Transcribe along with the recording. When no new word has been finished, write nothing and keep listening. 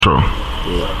Intro.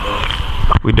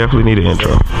 We definitely need an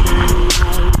intro.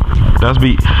 That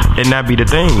be the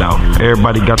thing now.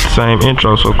 Everybody got the same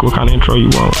intro, so what kind of intro you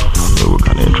want? So what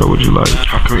kind of intro would you like?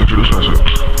 How can we introduce myself?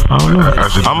 I don't know.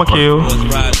 I'm a kill.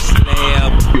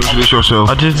 You introduce yourself.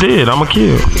 I just did. I'm a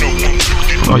kill.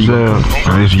 Oh,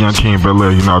 yeah. And it's Young King Bel Air.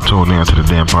 You're not tuned in to the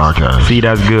damn podcast. See,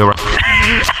 that's good, right?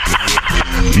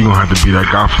 You gonna have to be that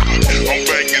guy.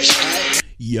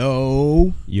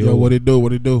 Yo, what it do?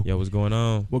 What it do? Yo, what's going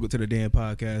on? Welcome to the damn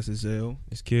podcast, it's Zell.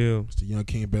 It's Kill. It's the Young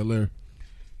King Bel Air.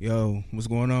 Yo, what's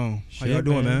going on? Shit, How y'all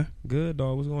doing, man? Good,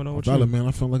 dog. What's going on with Dollar, you? man,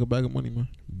 I feel like a bag of money, man.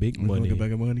 Big You wanna money. get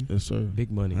back of money? Yes, sir.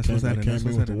 Big money. That's what's happening. Came That's in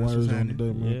what's with the happening. wires That's on what's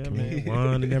today, man. Yeah, Came man. in-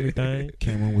 Wine and everything.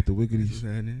 Came on with the What's wickities.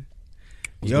 happening?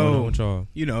 What's going on Yo, with y'all?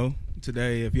 you know,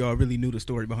 today, if y'all really knew the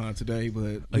story behind today, but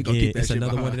we gonna Again, keep that it's shit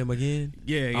another behind. one of them again?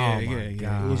 Yeah, Oh, yeah, my yeah.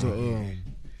 God. It was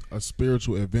a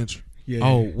spiritual adventure. Yeah.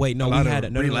 Oh, wait, no, A we lot had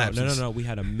of no. relapses. We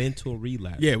had a mental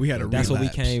relapse. Yeah, we had a That's relapse.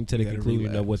 what we came to the We had a conclusion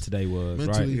of relapse. what today was,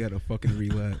 Mentally, We right? had a fucking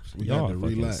relapse. We Y'all had to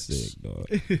fucking relax. sick,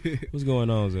 dog. What's going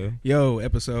on, Zell? Yo,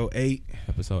 episode 8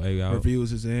 Episode 8 out.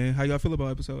 reviews is in. How y'all feel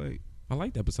about episode 8? I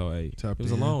liked episode 8. Tap It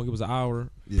was in. long. It was an hour.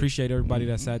 Yeah. Appreciate everybody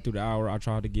that sat through the hour. I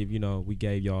tried to give, we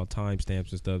gave y'all timestamps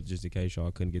and stuff just in case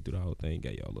y'all couldn't get through the whole thing.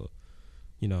 Gave y'all a little,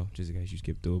 just in case you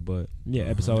skipped through it. But yeah,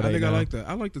 episode 8. I think I now. like that.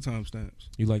 I like the timestamps.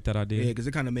 You like that idea? Yeah, because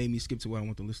it kind of made me skip to what I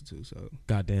want to listen to, so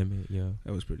God damn it, yeah.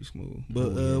 that was pretty smooth. But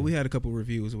Oh, yeah. we had a couple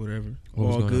reviews or whatever. What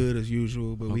was All going good as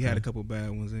usual, but we Okay. had a couple bad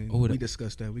ones, and Oh, we that-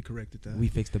 discussed that. We corrected that. We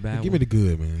fixed the bad Give one. me the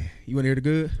good, man. You want to hear the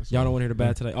good? Y'all don't want to hear the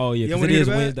bad today? Oh, yeah, Y'all because wanna it hear is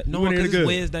the bad? Wednesday. You No, wanna hear because the it's good?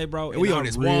 Wednesday, bro. And we and on I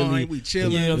this really, wine, we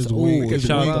chilling. Yeah, you know what It's I'm the saying? Wing Ooh,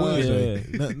 shout out Wednesday.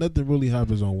 to Nothing really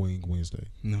happens on Wing Wednesday.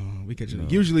 No, we catch No.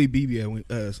 it. Usually BB at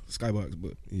Skybox,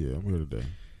 but Yeah, I'm here today.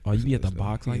 Oh, you be at the So,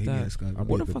 box yeah, like he be that? at Skybox. I'm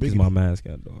What at the the fuck is biggie. my mask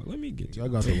at, dog? Let me get you. I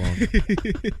got the long.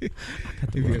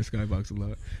 He be at Skybox a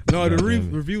lot. No, the God damn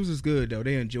it. reviews is good though.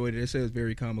 They enjoyed it. They said it's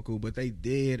very comical, but they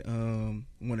did want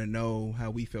to know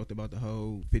how we felt about the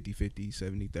whole 50-50,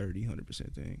 70-30,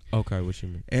 100% thing. Okay, what you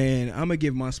mean? And I'm gonna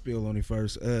give my spiel on it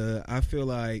first. I feel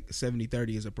like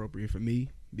 70-30 is appropriate for me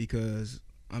because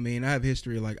I have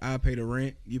history of, like, I pay the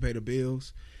rent, you pay the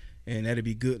bills, and that'd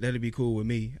be good. That'd be cool with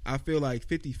me. I feel like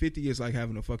 50-50 is like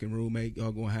having a fucking roommate.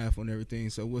 Y'all going half on everything.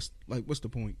 So what's the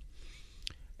point?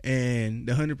 And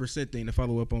the 100% thing, to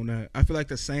follow up on that, I feel like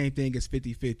the same thing as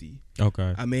 50-50.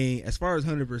 Okay. As far as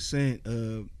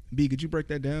 100%, B, could you break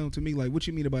that down to me? Like, what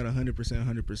you mean about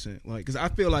 100%? Like, because I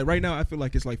feel like right now, I feel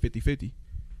like it's like 50-50.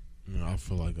 No, I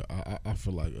feel like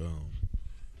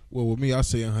well, with me, I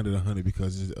say 100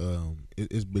 because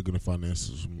it's bigger than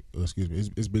finances. Excuse me,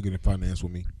 it's bigger than finance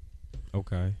with me.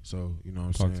 Okay. So you know what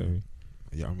I'm Talk saying. to me.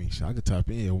 Yeah, shit, I could tap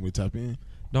in. Want me to tap in?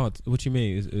 No, what you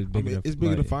mean? It's bigger It's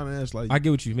bigger than finance. Like, I get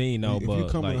what you mean, no, if but you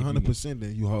come like, in 100%,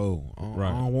 then you hold. I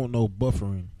Right. don't want no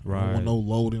buffering. I Right. don't want no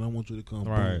loading. I want you to come.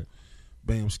 Right. Boom,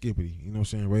 bam, skippity. You know what I'm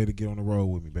saying? Ready to get on the road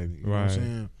with me, baby. You know what I'm Right.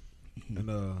 saying? And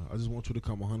I just want you to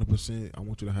come 100%. I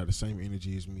want you to have the same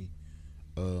energy as me.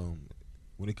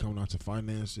 When it comes down to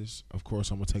finances, of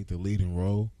course, I'm gonna take the leading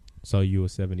role. So you a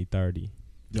 70-30.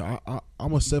 Yeah,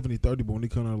 I'm a 70-30, but when it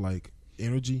comes to like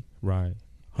energy, Right.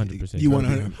 100%. You want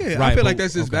gotta to? be Yeah, I Right, feel but- like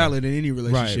that's just okay. valid in any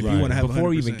relationship. Right. You want to have before 100%.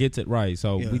 we even get to right.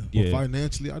 So Yeah. we but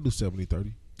financially, I do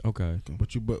 70-30. okay. But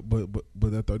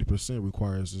that 30%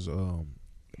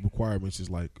 requirements is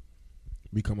like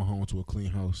me coming home to a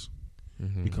clean house,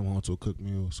 Mm-hmm. me coming home to a cooked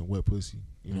meal, some wet pussy.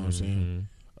 You know what I'm saying?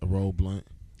 A roll blunt.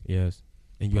 Yes,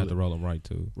 and you have to roll them right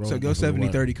too. Roll So blunt your for the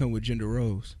wife. 70-30 come with gender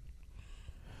roles.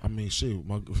 I mean, shit.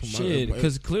 Shit,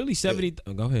 because clearly 70.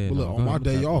 Go ahead. But look, no, on go my ahead.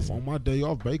 day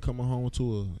off, babe coming home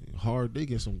to a hard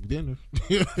dick and some dinner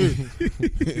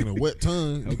and a wet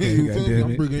tongue. Okay, You feel me? goddamn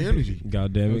I'm it. bringing energy.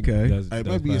 God damn it. Okay. Hey,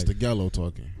 maybe it's the gallo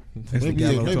talking. That's the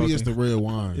gallo Maybe it's talking. the red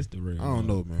wine. It's the real. I don't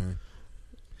know, man.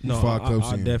 No, 5 cups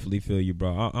I in. definitely feel you,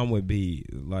 bro. I'm with B,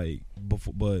 like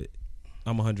before, but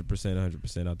I'm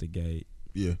 100% out the gate.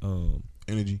 Yeah,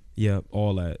 energy. Yeah,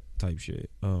 all that type shit.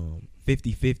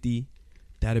 50-50,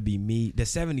 that'd be me. The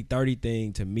 70-30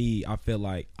 thing, to me, I feel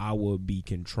like I would be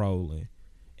controlling,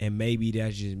 and maybe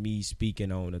that's just me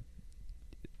speaking on the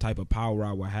type of power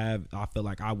I would have. I feel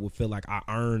like I would feel like I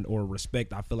earned or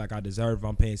respect I feel like I deserve if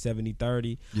I'm paying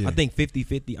 70-30. Yeah. I think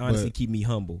 50-50 honestly But- keep me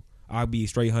humble. I'll be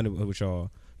straight 100 with y'all.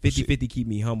 50-50 keep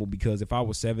me humble, because if I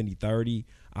was 70-30,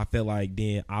 I feel like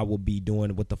then I would be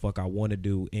doing what the fuck I want to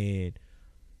do, and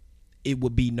it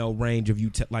would be no range of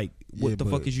you like what Yeah, the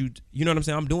but- fuck is you know what I'm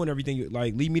saying? I'm doing everything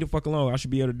like leave me the fuck alone. I should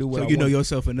be able to do what So I you know want.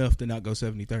 yourself enough to not go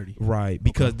 70-30. Right,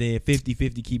 because then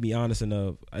 50-50 keep me honest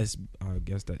enough. I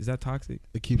guess that is that toxic?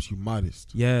 It keeps you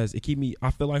modest. Yes, it keep me.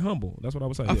 I feel like humble. That's what I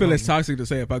was saying. I feel it's toxic to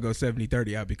say if I go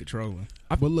 70-30, I'll be controlling.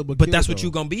 But look, But kill that's it, what though.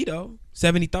 you gonna be though.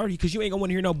 70-30, because you ain't gonna want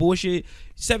to hear no bullshit.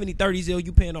 70-30 Zell,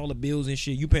 you paying all the bills and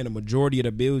shit. You paying the majority of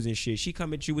the bills and shit. She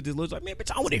come at you with this little like, man,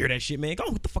 bitch, I want to hear that shit, man. Go,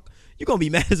 what the fuck? You gonna be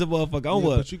mad as a motherfucker? Oh, Yeah,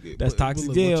 what? but you get- That's but toxic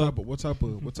look, Zell. What type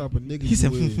of nigga He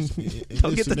said, you is in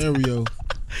 "Don't this get the scenario?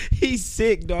 He's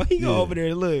sick, dog. He go Yeah. over there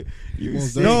and look. You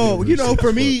Most sick. definitely. No, Yeah, you know, but-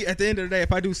 for me, at the end of the day,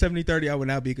 if I do 70-30, I would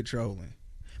not be controlling.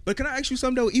 But can I ask you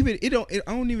something though? Even I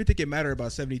don't even think it matter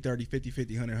about 70-30,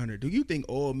 50-50, 100-100. Do you think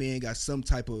all men got some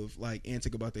type of like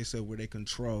antic about themselves where they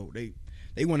control?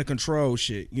 They want to control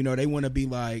shit. You know, they want to be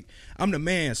like, I'm the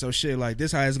man, so shit like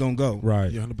this how it's gonna go. Right.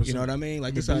 Yeah, 100%. You know what I mean?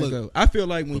 Like this But how it look, go. I feel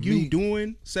like when for you me-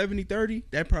 doing 70-30,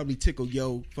 that probably tickle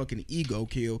your fucking ego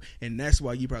kill, and that's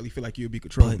why you probably feel like you'll be But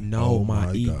controlling. no, Oh my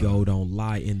my ego God. don't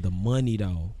lie in the money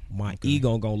though. My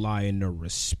ego gonna lie in the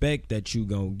respect that you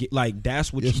gonna get. Like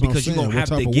that's what Yes, you what I'm because you saying. gonna What have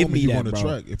type to of give woman me you that, gonna bro.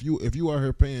 attract? If you out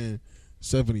here paying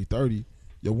 70-30,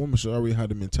 your woman should already have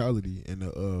the mentality and the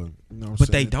you know what I'm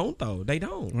But saying? they don't though. They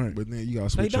don't. Right. But then you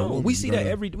gotta They switch your don't. woman. We You see gotta-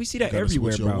 that we see that you gotta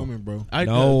everywhere, switch your bro. woman, bro. No,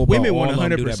 bro, women want all of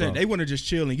them do that, 100%. bro. They want to just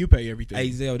chill and you pay everything. Hey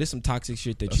Zell, this some toxic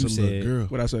shit that That's you a little said. girl.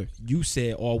 What I say? You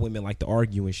said all women like to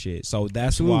argue and shit. So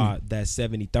that's Absolutely. why that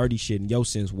 70-30 shit in your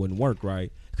sense wouldn't work,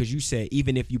 right? Because you said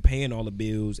even if you paying all the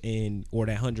bills and or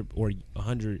that 100 or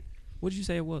 100, what did you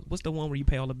say it was? What's the one where you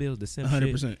pay all the bills? The simp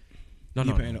 100%. shit? No,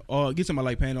 You no, paying no. all get somebody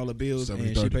like paying all the bills and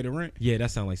she 70-30. pay the rent. Yeah,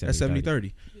 that sounds like 70-30. That's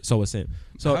 70-30. So it's simp.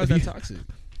 So How's if that you- toxic?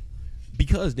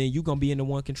 because then you gonna be in the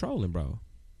one controlling, bro.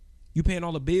 You paying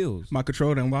all the bills. My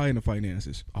control don't lie in the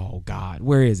finances. Oh God,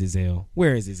 where is his L?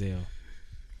 Where is his L?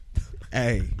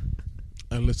 Hey,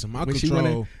 And listen, my when she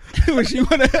control. when she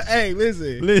wanna, hey,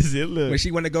 listen. Listen, look. When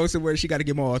she wanna go somewhere, she got to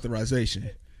get more authorization.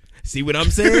 See what I'm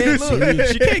saying? Look,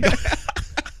 she can't go.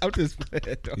 I'm just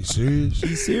playing, dog. You serious?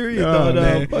 She's serious, No,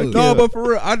 man. fuck No, yeah. but for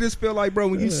real, I just feel like, bro,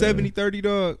 when you 70-30,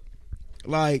 dog,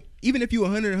 like even if you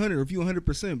 100-100 or if you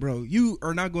 100%, bro, you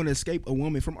are not going to escape a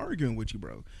woman from arguing with you,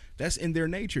 bro. That's in their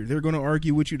nature. They're going to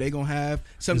argue with you. They going to have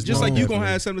something, As just like long you as- going to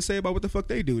have something to say about what the fuck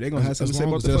they do. They going to have something As to say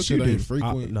long about as what the that fuck you shit do. ain't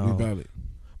frequent, no. we valid.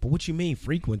 But what you mean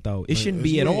frequent though? It Man, shouldn't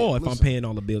it's be at lit. all if Listen. I'm paying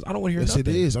all the bills. I don't want to hear Yes,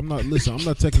 nothing. it is. I'm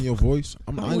not taking your voice. I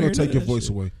ain't wanna gonna hear take none your of that voice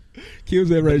shit. away. Kills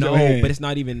that But raise no, your hand. but it's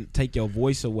not even take your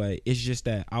voice away. It's just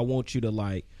that I want you to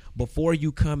like before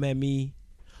you come at me,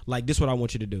 like this. What I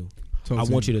want you to do. Talk I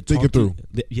to want me. you to Think talk it through.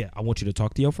 Yeah, I want you to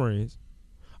talk to your friends.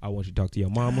 I want you to talk to your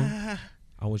mama.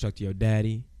 I want you to talk to your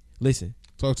daddy. Listen,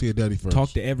 Talk to your daddy first. talk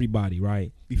to everybody.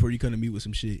 Right? before you come to me with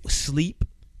some shit. Sleep,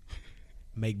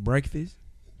 make breakfast,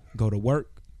 go to work,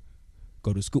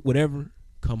 go to school, whatever.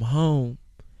 Come home,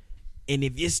 and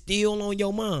if it's still on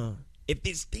your mind, if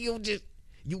it's still just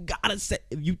you gotta say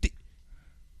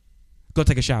go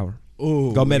take a shower,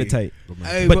 Oh, go meditate,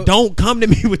 Hey, but don't come to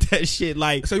me with that shit.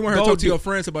 Like So you want her to go talk to your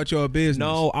friends about your business?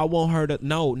 No, I want her to.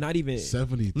 No, not even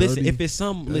 70, Listen, 30, if it's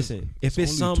some, listen, if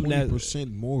it's something that.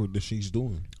 20% more that she's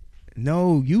doing.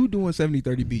 No, you doing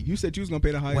 70-30 beat. You said you was gonna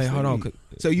pay the highest. Wait, hold on. 30.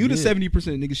 So you the Yeah. 70%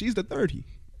 nigga. She's the 30.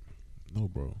 No,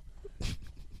 bro.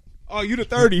 Oh, you the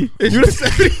 30. You the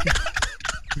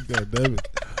 70. God damn it.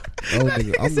 Oh,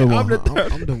 nigga, I'm said, the I'm the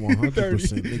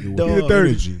 100% nigga with Dog. the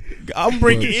energy. I'm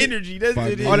bringing But- energy. That's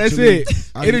But- it. Oh, that's Actually,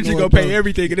 it. I- Energy you know gonna what, pay bro?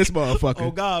 everything in this motherfucker.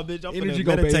 Oh God, bitch! I'm Energy finna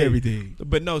gonna pay meditate. everything.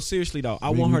 But no, seriously though, I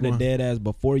Where want you her to going? dead ass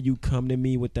before you come to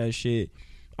me with that shit.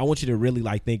 I want you to really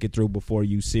like think it through before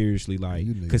you seriously like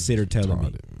You niggas consider telling me.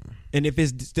 retarded, man. And if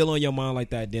it's still on your mind like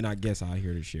that, then I guess I'll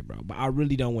hear this shit, bro. But I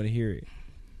really don't want to hear it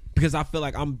because I feel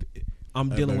like I'm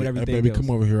Hey, dealing with baby, everything. Hey, baby, else. come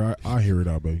over here. I hear it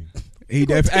out, baby. He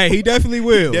definitely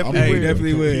will. Definitely Hey, will. he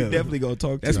definitely will. He definitely gonna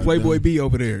talk to That's you. Playboy B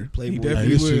over there. Playboy. He Hey, Hey,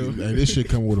 definitely this will. shit, this shit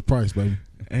coming with a price, baby.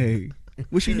 Hey,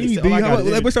 what she It's need? all B? I got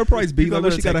is What's her price? B? You Like, gonna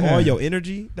what let she her gotta take all have? your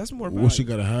energy? That's more. What she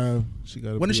gotta have? She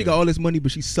gotta. When be she got all this money,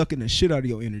 but she's sucking the shit out of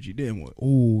your energy. Then what?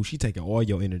 Ooh, she taking all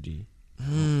your energy.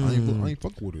 I ain't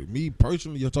fuck with it. Me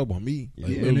personally, you're talking about me.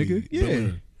 Like, Yeah, literally, nigga. Yeah.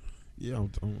 Bel-Air. Yeah,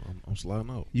 I'm sliding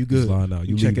out. You good? sliding out.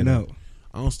 You You checking leaving out?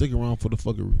 I don't stick around for the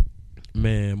fuckery.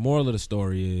 Man, moral of the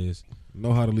story is,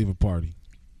 Know how to leave a party.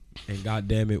 and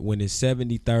goddamn it, when it's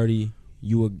 70-30,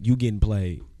 you getting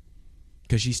played.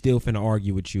 Cause she's still finna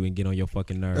argue with you and get on your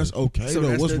fucking nerves. That's okay So though.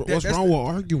 that's What's the- what's that's wrong the- with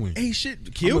arguing? Hey,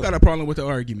 shit. Kill got a problem with the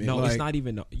argument. No, Like, it's not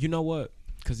even. You know what?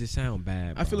 Cause it sound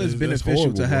bad. I feel bro. it's That's beneficial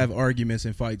horrible, to bro. have arguments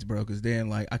and fights, bro. Because then,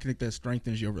 like, I think that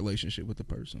strengthens your relationship with the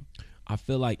person. I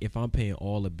feel like if I'm paying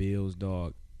all the bills,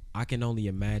 dog, I can only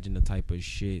imagine the type of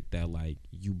shit that like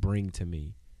you bring to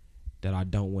me, that I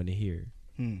don't want to hear.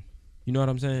 Hmm. You know what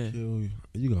I'm saying?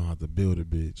 You gonna have to build a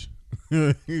bitch.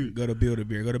 Go to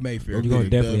Build-A-Bear. Go to Mayfair. You're gonna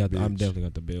big, definitely that have to, I'm bitch. definitely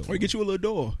going to build. Or get you a little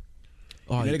door.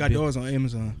 Oh, They got doors on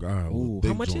Amazon. God, Ooh,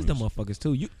 big how much is them joints. motherfuckers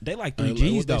too? They like Hey, 3 like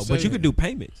G's what they though, but say. you could do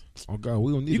payments. Oh God,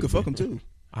 we don't need. You a can fuck bitch. them too.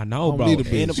 I know, I bro. don't need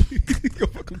a And bitch. You can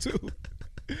fuck them too.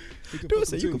 dude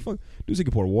said you can fuck. Dude said you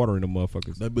can pour water in them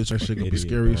motherfuckers. That bitch, that shit gonna be Idiot,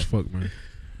 scary bro. as fuck, man.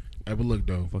 Hey, but look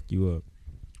though, Fuck you up.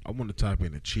 I want to type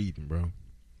into cheating, bro.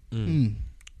 Mm.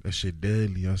 That shit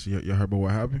deadly. Y'all see? Y'all heard about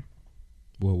what happened?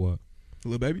 What?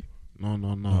 Little baby. No.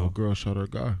 Oh. A girl shot her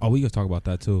guy. Oh, we gonna talk about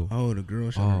that too. Oh, the girl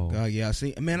shot Oh. her guy. Yeah, I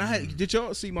see. Man, did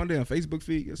y'all see my damn Facebook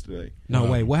feed yesterday? No,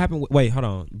 Wow. wait. What happened? Wait, hold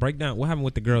on. Break down. What happened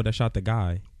with the girl that shot the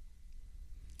guy?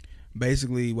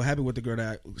 Basically, what happened with the girl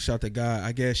that shot the guy?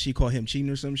 I guess she called him cheating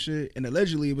or some shit, and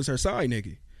allegedly it was her side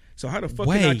nigga. So how the fuck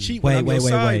can I cheat when I'm your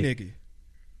side nigga?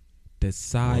 The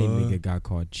side What? nigga got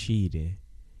caught cheating.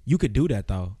 You could do that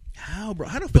though, How, bro?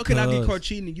 How the fuck can I get Because- caught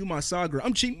cheating and you my side girl?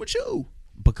 I'm cheating with you.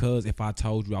 because if I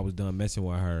told you I was done messing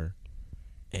with her,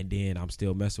 and then I'm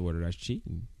still messing with her, that's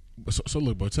cheating. So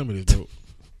look, bro. Tell me this, bro.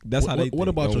 That's how they. What think.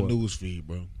 about Go your on. news feed,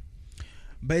 bro?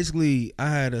 Basically, I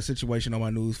had a situation on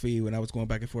my news feed when I was going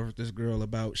back and forth with this girl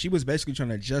about. She was basically trying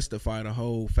to justify the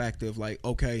whole fact of like,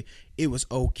 okay, it was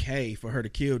okay for her to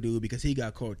kill dude because he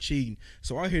got caught cheating.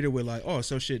 So I hit her with like, oh,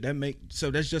 so shit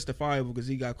that's justifiable because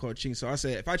he got caught cheating. So I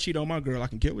said, if I cheat on my girl, I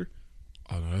can kill her.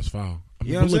 Oh no, that's foul. I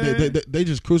mean, You know what I'm look, saying? they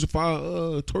just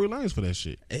crucified Tory Lanez for that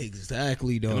shit,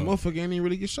 Exactly, and the dog. motherfucker ain't even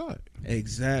really get shot.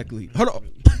 Exactly. Hold on.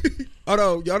 Hold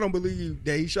on. Y'all don't believe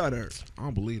that he shot her? I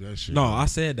don't believe that shit. No, bro. I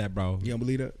said that, bro. You don't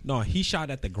believe that? No, he shot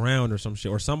at the ground or some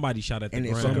shit, or somebody shot at the And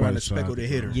then ground. fuck around the Somebody speckle shot to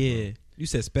hit her. the Yeah, you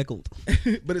said speckled.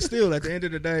 But it's still at the end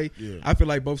of the day, Yeah. I feel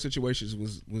like both situations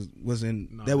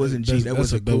wasn't No, that wasn't that's- cheat. That that's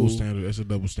wasn't a double cool. standard. That's a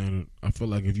double standard. I feel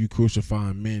like if you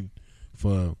crucifying men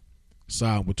for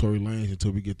siding with Tory Lanez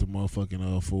until we get the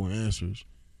motherfucking full answers,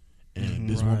 and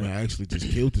this Right. woman actually just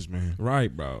killed this man,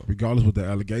 Right, bro. regardless what the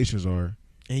allegations are.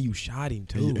 And you shot him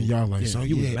too. And y'all like, Yeah, so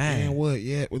you yeah, was mad. man, what?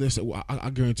 Yeah, well, I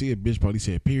guarantee a bitch probably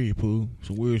said period, poo.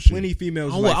 Some weird shit. Plenty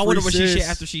females. I like, wonder free what she sis. said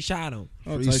after she shot him.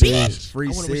 Oh, Free type sis. shit. Free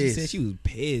I wonder what she sis. said. She was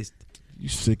pissed. You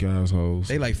sick assholes.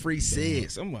 They like free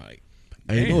sis. I'm like,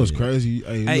 Hey, you know what's Damn. crazy?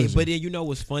 Hey, Hey, listen. but then you know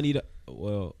what's funny?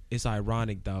 Well, it's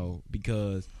ironic though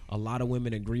because a lot of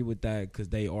women agree with that because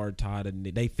they are tired of.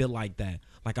 They feel like that.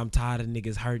 Like I'm tired of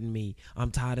niggas hurting me.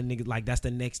 I'm tired of niggas. Like that's the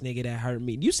next nigga that hurt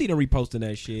me. You see them reposting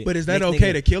that shit. but is that Next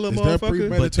okay nigga- to kill a Is that motherfucker? premeditated? But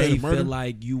they Premeditated murder? feel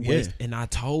like you Yeah. waste. And I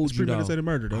told It's you though. premeditated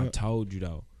murder, I dog. told you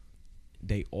though.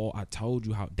 I told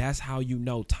you how. That's how you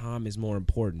know time is more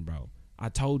important, bro. I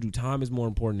told you time is more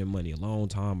important than money a long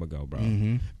time ago, bro.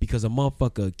 Mm-hmm. Because a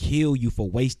motherfucker kill you for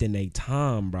wasting their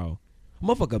time, bro. A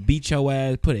motherfucker beat your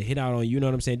ass, put a hit out on you, you know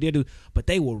what I'm saying? They do, but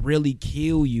they will really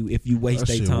kill you if you waste That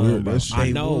their shit time, weird. bro. That shit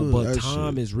I know, would. but That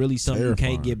time shit is really something you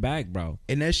terrifying. can't get back, bro.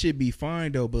 And that should be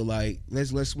fine though. But like,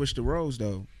 let's switch the roles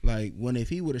though. Like, when if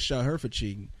he would have shot her for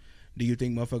cheating, do you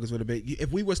think motherfuckers would have been?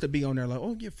 If we was to be on there like,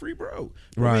 oh, get free, bro,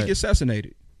 Right. we get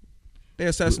assassinated. They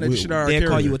assassinate the shit out of our They'll call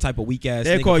character. you a type of weak ass.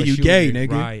 They'll nigga call for you shooting gay, her.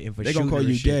 nigga. Right, and for They gonna shooting call her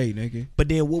you shit. gay, nigga. But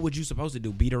then what would you supposed to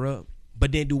do? Beat her up?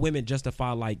 But then do women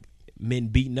justify like men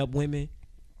beating up women?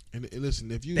 And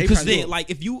listen, if you They Because probably then, will. like,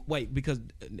 if you wait, because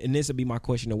and this would be my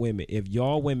question to women: if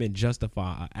y'all women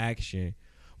justify an action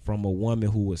from a woman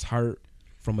who was hurt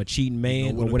from a cheating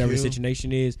man what or a whatever the kill?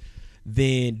 situation is,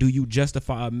 then do you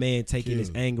justify a man taking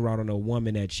his Kill. anger out on a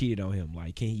woman that cheated on him?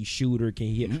 Like, can he shoot her? Can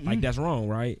he hit? Like, that's wrong,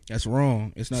 right? That's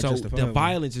wrong. It's not So justifiable. the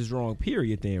violence is wrong.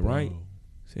 Period. Then, right? Bro,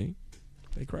 See,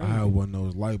 they crazy. I have one of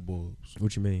those light bulbs.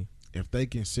 What you mean? If they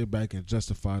can sit back and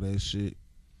justify that shit,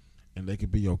 and they can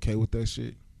be okay with that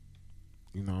shit,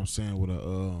 you know what I'm saying,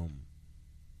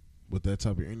 with that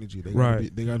type of energy, they Right.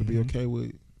 gotta they got to be Mhm. okay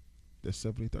with that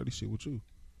 70-30 shit with you.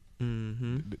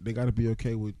 Mm-hmm. They got to be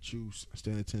okay with you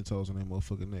standing 10 toes on that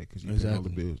motherfucking neck because you pay all the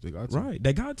Exactly. bills. They got to. Right,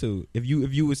 they got to. If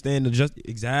you would stand to just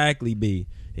exactly be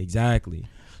exactly.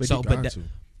 They So, got but to.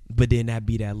 but then that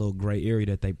be that little gray area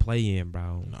that they play in,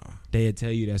 bro. Nah. They'd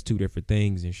tell you that's two different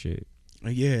things and shit.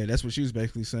 Yeah, that's what she was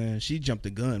basically saying. She jumped the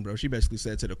gun, bro. She basically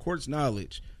said, to the court's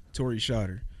knowledge, Tory shot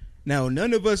her. Now,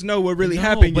 none of us know what really No,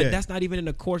 happened but yet. that's not even in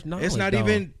the court knowledge. It's not though.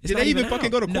 even- It's did not they even fucking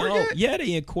out. go to court No, yet? Yeah,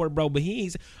 they in court, bro. But he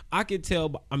ain't. I could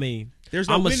tell. I mean, There's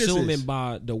no I'm witnesses. assuming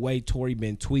by the way Tory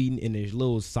been tweeting and his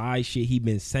little side shit he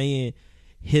been saying,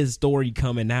 his story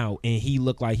coming out, and he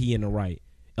looked like he in the right.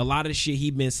 A lot of the shit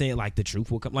he been saying, like the truth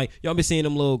will come. Like y'all been seeing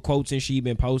them little quotes and shit he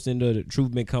been posting. The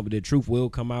truth been coming. The truth will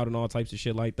come out and all types of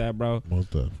shit like that, bro.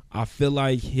 Most of. I feel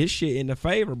like his shit in the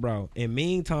favor, bro. And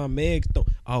meantime, Meg,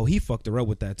 oh, he fucked her up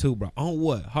with that too, bro. On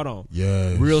what? Hold on.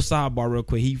 Yes. Real sidebar, real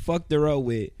quick. He fucked her up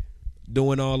with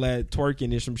doing all that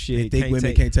twerking and some shit. They think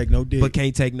women can't take no dick. But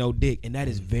can't take no dick. And that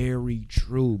is very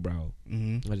true, bro.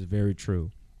 Mm-hmm. That is very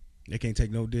true. They can't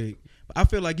take no dick. But I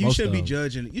feel like you Most shouldn't be of 'em.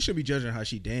 judging. You should be judging how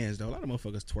she danced though. A lot of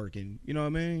motherfuckers twerking. You know what I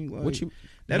mean? Like, What you?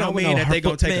 that No, don't no, mean that her they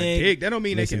gonna foot, take man. a dick. That don't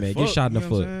mean Listen, they man, can get shot in the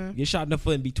fuck, you know what I'm foot. saying? Get shot in the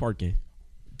foot and be twerking.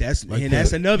 That's Like and that's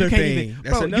that. another You can't thing. even,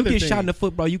 That's bro. another You get thing. shot in the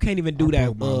foot, bro. You can't even do I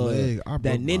that. broke my leg. I That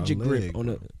broke my ninja grip leg, on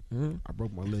the. bro. I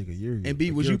broke my leg a year ago. And B,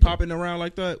 a was year you ago. popping around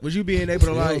like that? Was you being able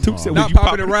to like Dude said, not was you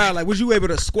popping popping- around? Like, was you able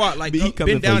to squat like B, he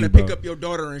coming bend for down you, and pick bro. up your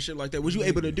daughter and shit like that? Was you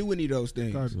able to do any of those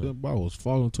things? God, that ball was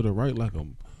falling to the right like a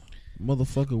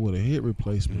motherfucker with a hip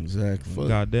replacement. Exactly. Fuck.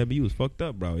 God damn, you was fucked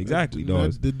up, bro. Exactly, That-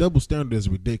 dog. The double standard is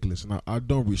ridiculous, and I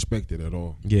don't respect it at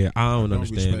all. Yeah, I don't don't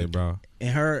understand respect it, bro. And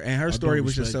her I story don't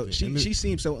was just so respect it. And she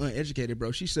seemed so uneducated,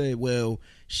 bro. She said, Tori,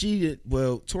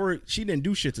 she didn't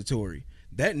do shit to Tori.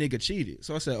 That nigga cheated.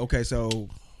 So I said, okay, so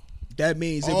that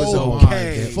means it was Oh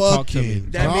okay. my Talk to me.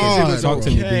 fucking That means it was God. Talk to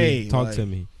me, okay. B. Talk Like, to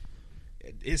me.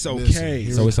 It's Listen, okay.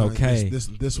 here's So it's the- okay.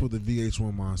 This where the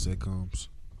VH1 mindset comes.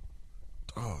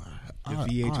 Oh, The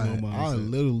VH1 I mindset.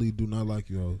 literally do not like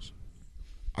you hoes.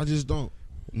 I just don't.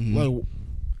 Mhm. Like,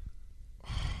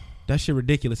 That shit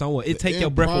ridiculous. I want it. The Take your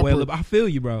breath away. a improper- little bit. I feel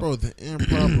you, bro. bro, the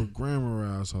improper grammar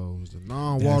assholes, the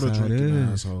non-water That's how it drinking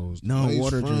is. assholes, the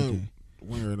Non-water lace front drinking.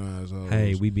 wearing assholes.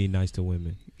 Hey, we be nice to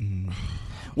women.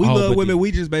 We Oh, love but women. the-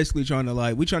 We just basically trying to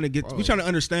like we trying to Bro.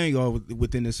 understand y'all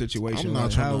within this situation. I'm not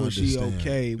Like, trying how to was she understand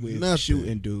okay with nothing.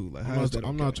 shooting dude? Like, how is that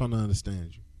I'm okay? not trying to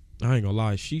understand you. I ain't gonna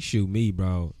lie. She shoot me,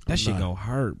 bro. That I'm shit not. gonna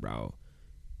hurt, bro.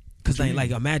 Cause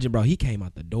like imagine, bro. He came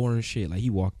out the door and shit. Like he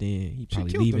walked in. He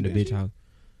probably killed leaving him, the didn't bitch she? house.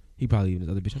 He probably leaving his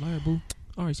other bitch. All right, boo.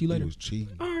 All right, see you He later. was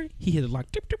cheating. All right. He hit it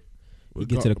like tip tip. He Regard-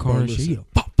 get to the car bro, and shit. listen. He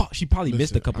pop pop. She probably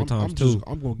missed a Listen, couple I'm times just- too.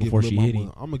 I'm gonna give before Lil she Mama, hit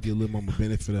him. I'm gonna give Lil Mama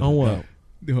benefit of On the what?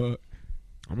 doubt.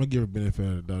 I'm gonna give her benefit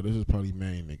of the doubt. This is probably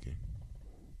main nigga.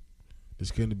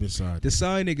 This couldn't have been side. The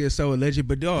side nigga is so alleged,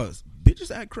 but dogs,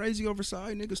 bitches act crazy over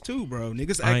side niggas too, bro. Niggas I ain't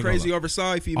act gonna crazy lie. over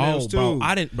side females Oh, too. bro.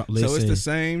 I didn't. Bro, listen, so it's the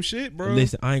same shit, bro.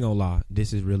 listen. I ain't gonna lie.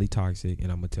 This is really toxic,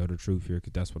 and I'm gonna tell the truth here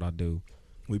because that's what I do.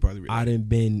 we probably I done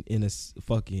been in a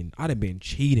fucking. I done been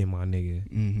cheating, my nigga,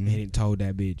 Mhm. and it told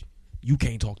that bitch, you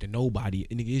can't talk to nobody,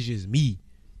 and nigga, it's just me.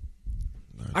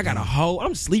 I got a hoe.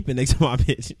 I'm sleeping next to my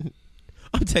bitch.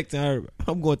 I'm texting her.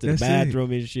 I'm going to the That's it.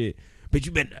 bathroom and shit. But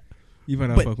you better. You better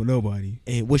not but- fuck with nobody.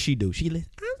 And what she do? She listen.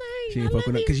 She ain't fuck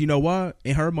with because you know why?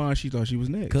 In her mind, she thought she was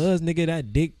next. Cause nigga,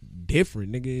 that dick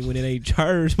different, nigga. When it ain't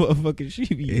hers, motherfucker,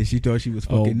 she be. And she thought she was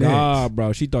Oh fucking next. God,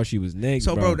 bro. She thought she was next.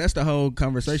 So, bro, that's the whole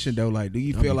conversation though. Like, do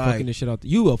you I feel be like fucking this shit out?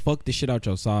 You will fuck this shit out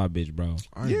your side, bitch, bro.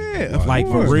 I ain't Yeah, gonna of lie. Like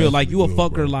for course. real, like you a Definitely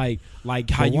fucker, will, bro. like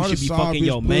how But you why should the be side fucking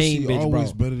your main pussy bitch, bro.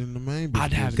 always better than the main bitch.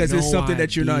 I'd have because no it's something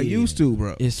that you're not idea. used to,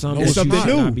 bro? It's something It's that you something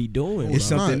should new. not be doing. It's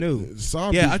bro. something new.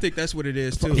 Yeah, I think that's what it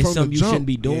is too. It's from something the you jump. shouldn't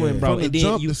be doing, Yeah. bro. From And the then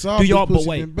jump, you the side do y'all, bitch but pussy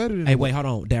wait, been better than hey, the- wait, hold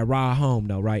on. That ride home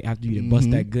though, right after you done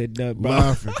bust that good nut, bro.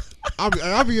 laughing.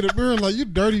 I be in the mirror like you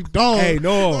dirty dog. Hey,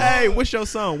 no. Hey, what's your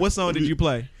song? What song did you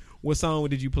play? What song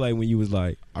did you play when you was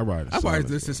like I ride. I probably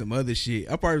listen to some other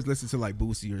shit. I probably listen to like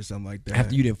Boosie or something like that.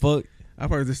 after you didn't fuck? I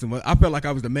probably listen to. I felt like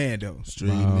I was the man though. Street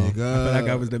Bro. nigga. I felt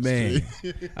like I was the man.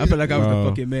 I felt like I was Bro. the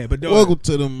fucking man. But dog, Welcome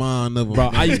to the mind of a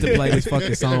Bro, man. I used to play this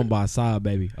fucking song by Side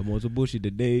Baby. I'm on some bullshit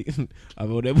today.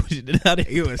 I'm on that bullshit today.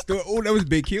 it was still, oh, that was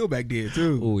Big Kill back then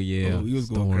too. Oh yeah, Oh, he was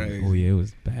going Storm. crazy. Oh yeah, it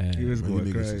was bad. He was Man, going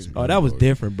you niggas crazy. is- Oh, that was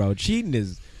different, bro. Cheating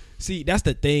is, see, that's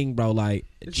the thing, bro. Like,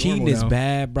 It's cheating normal is now.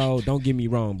 bad, bro. Don't get me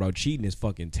wrong, bro. Cheating is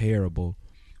fucking terrible.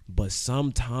 But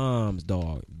sometimes,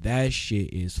 dog, that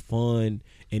shit is fun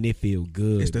and it feel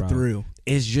good. It's the bro. thrill.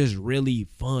 It's just really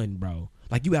fun, bro.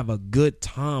 Like, you have a good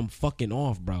time fucking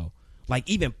off, bro. Like,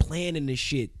 even planning this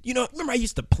shit. You know, remember I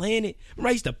used to plan it? Remember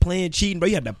I used to plan cheating, bro?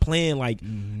 You had to plan, like,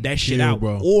 that shit Yeah, out.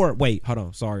 bro. Or, wait, hold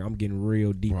on. Sorry, I'm getting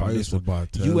real deep Bro, I on used this to one. buy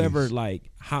You tellies. ever, like,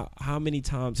 how many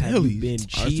times have you Tellies? been I used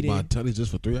to cheating? buy tellies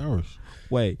just for 3 hours.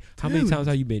 Wait, how many Tellies. times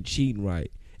have you been cheating, right?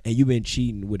 And you been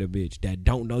cheating with a bitch that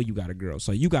don't know you got a girl.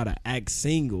 So you gotta act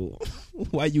single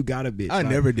while you got a bitch. I Like,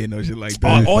 never did no shit like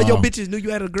All, that. all your Wow. bitches knew you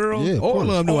had a girl? Yeah, of All course.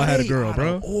 of them knew I had a they girl, out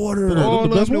bro. of Order. But All the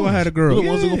of best them knew I ones. had a girl. They're the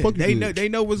ones that gonna fuck you They good. know. They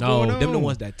know what's No, going on. them the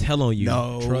ones that tell on you.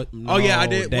 No. Oh, yeah, I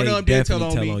did. They One of them did tell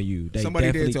definitely on me. you. They Somebody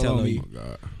did definitely tell on me. you. Oh,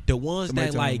 God. The ones Somebody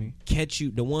that tell on like me. catch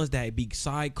you, the ones that be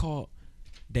side caught,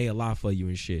 they a lie for you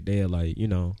and shit. They are like, you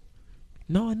know,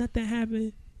 no, nothing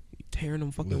happened. Tearing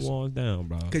them fucking Listen. walls down,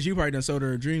 bro. Cause you probably done sold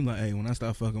her a dream like, hey, when I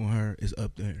start fucking with her, it's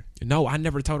up there. No, I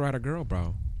never told her I had a girl,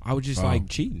 bro. I was just Oh. like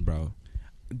cheating, bro.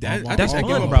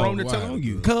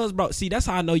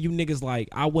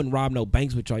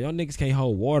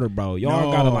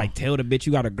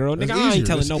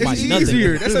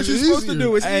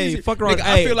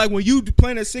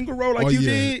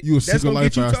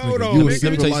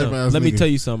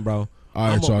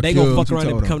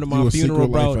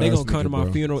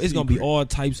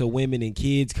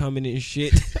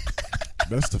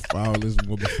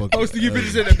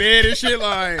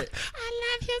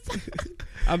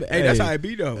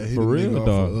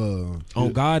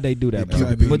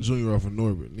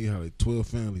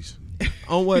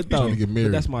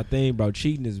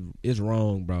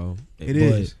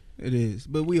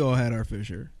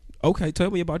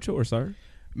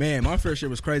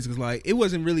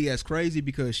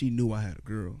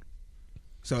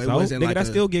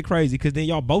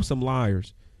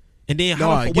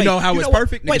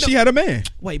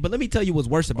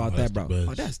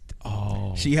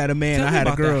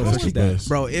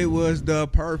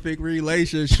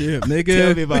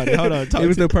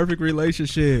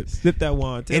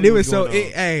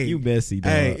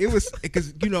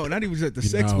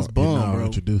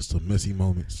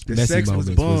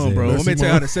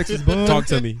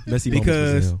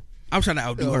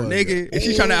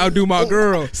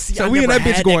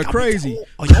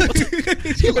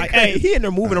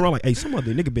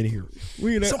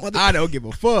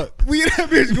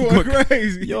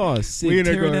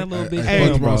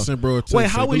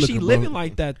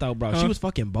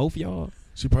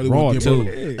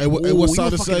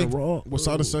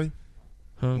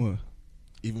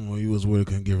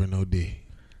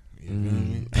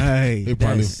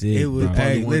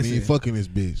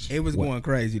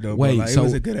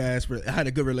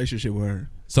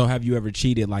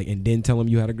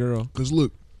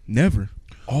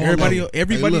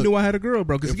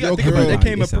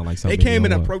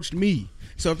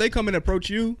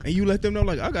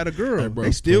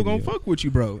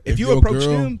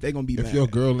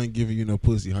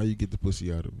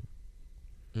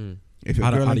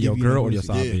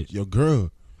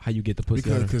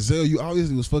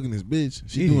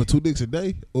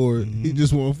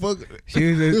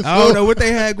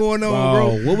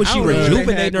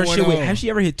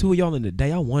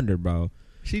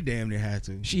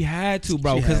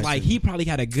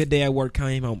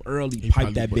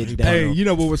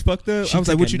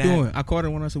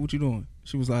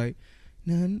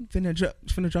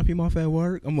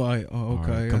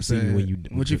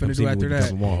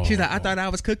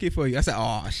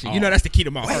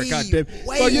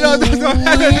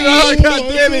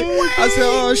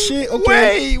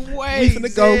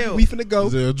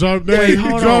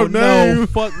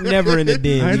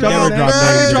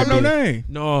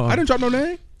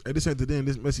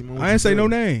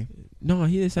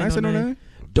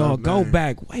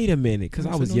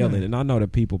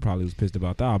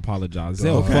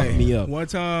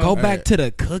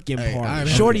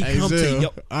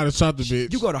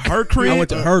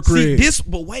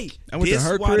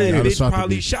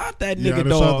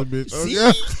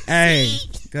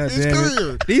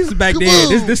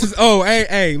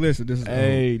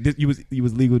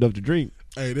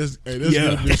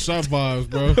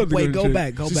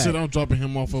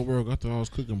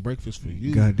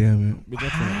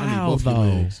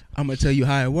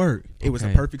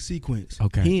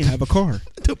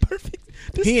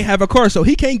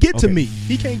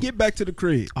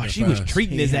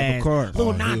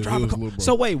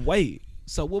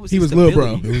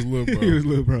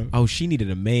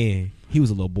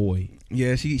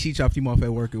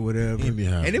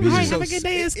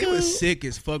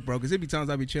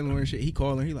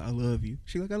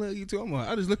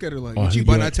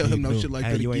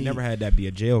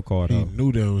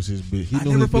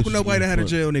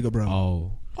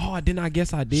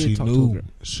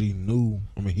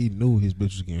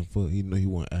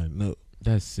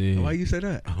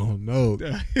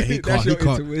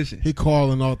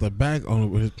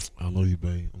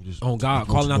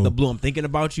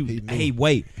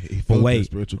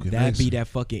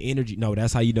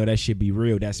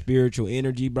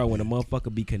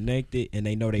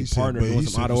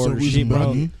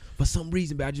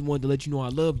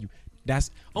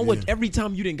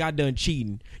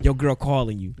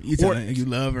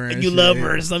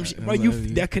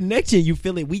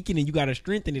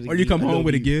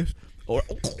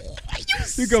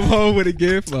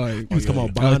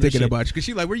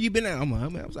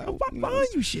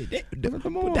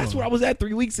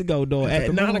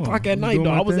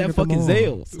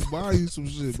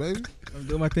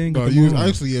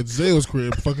 Zale's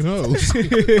crib, fucking hoes.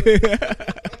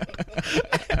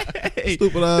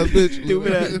 Stupid ass bitch.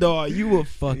 Stupid ass dog. You a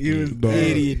fucking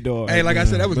idiot, dog. Hey, like I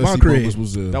said, that was my Bessie crib. Bogus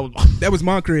was, That was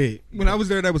my crib. When I was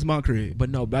there, that was my crib. But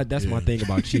no, that's my thing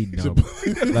about cheating, though.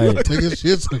 like, take a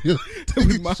shit on your, That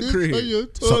was my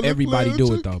crib. So everybody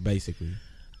do it though, basically.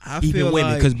 I Even feel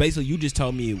women, like because basically you just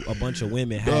told me a bunch of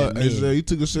women had Hey, Zay, men. you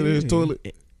took a shit in his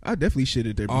toilet. I definitely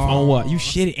shitted there before. On what? You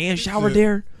shit and showered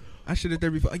there? I shitted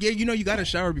there before. Yeah, you know you got to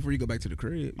shower before you go back to the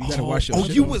crib. You got to wash your. Oh,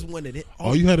 shit you off. was one of them.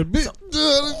 Oh, you had a bitch.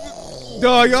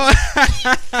 Dog, y'all.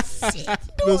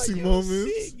 Messy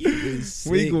moments.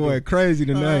 We going crazy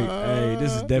tonight. Hey,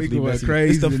 this is definitely going messy.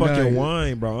 crazy It's the tonight. fucking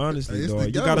wine, bro. Honestly, Hey, it's dog. the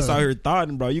You got us yellow. out here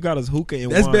thotting, bro. You got us hookah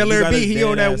and That's wine. Bel You Air got B. us He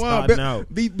on dead that ass wine. thotting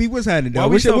out. B, what's happening, Why dog?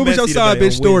 we What so was your messy side today bitch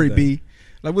on story, Wednesday? B?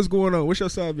 Like, what's going on? What's your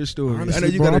side bitch story? I know Honestly,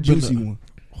 you bro, got a I've been juicy the- one.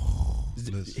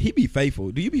 He be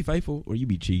faithful. Do you be faithful or you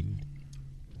be cheating?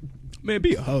 Man,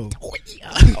 be a hoe.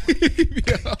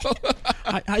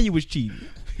 How you was cheating?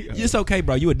 It's okay,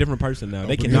 bro. You a different person now.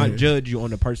 They cannot judge you on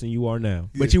the person you are now.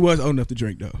 But you was old enough to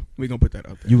drink, though. We gonna put that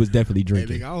out there. You was definitely Hey,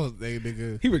 drinking. nigga, I was, hey,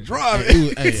 nigga. He was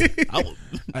driving.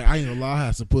 I ain't gonna lie, I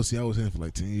had some pussy. I was in for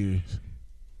like 10 years.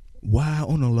 Wow,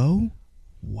 on the low?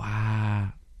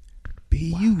 Wow.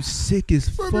 B, you sick as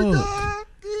fuck.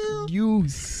 You B,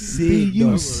 sick.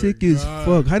 you dog. sick as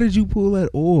fuck. How did you pull that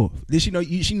off? Did she know?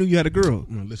 She knew you had a girl.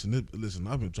 Man, listen,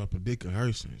 I've been dropping dick in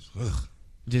her since. Ugh.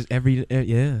 Just every yeah.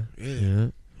 Yeah.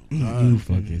 You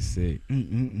fucking sick.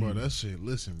 Bro, that shit,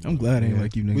 listen, bro. I'm glad I ain't Yeah.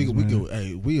 like you niggas. We man. go,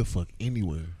 hey, we'll fuck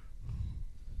anywhere.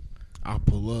 I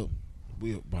pull up,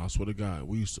 bro, I swear to God,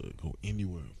 we used to go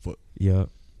anywhere, fuck Yeah.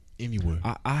 anywhere,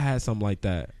 I had something like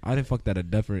that. I didn't fuck that a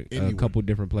Anywhere. couple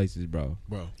different places, bro.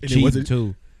 bro. And it Cheating wasn't-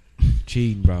 too.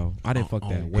 Cheating, bro. I didn't fuck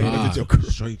that. Way God, your girl.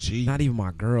 straight cheat. Not even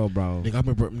my girl, bro.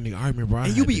 Nigga, I remember. I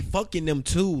And you had be to- fucking them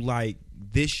too, like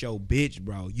this your bitch,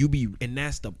 bro. You be, and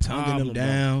that's the tonguing problem, them bro.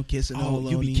 down, kissing all Oh,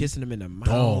 you on be him. kissing them in the mouth.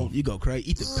 Dog. You go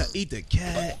crazy. Eat the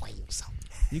cat.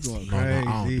 You going No, no, I don't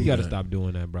crazy. You do gotta that. stop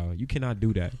doing that, bro. You cannot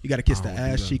do that. You gotta kiss I the don't do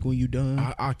ass that. cheek when you done.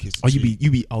 I kiss. Oh,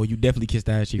 you definitely kiss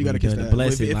the ass cheek. You when gotta kiss done. that.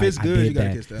 Bless If it. it's like, good, I you did gotta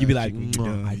that. kiss the You be ass like, cheek when you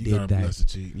done. I You did gotta bless that.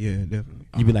 the cheek. Yeah, definitely.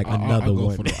 You be like I another go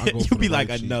one. for the- I go You for be the like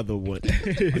right cheek. another one. I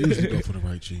usually go for the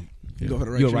right cheek. You go for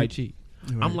the right You a cheek? right cheek.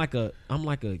 You're I'm right.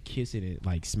 like a kiss it and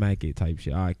like smack it type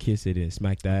shit. I kiss it and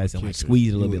smack the ass and like Kiss it. squeeze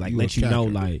it a little You bit, a- like you let a you know,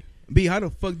 cacker. like B, how the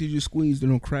fuck did you squeeze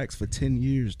them cracks for 10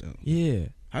 years though? yeah.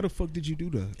 How the fuck did you do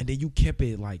that? And then you kept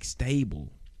it like stable.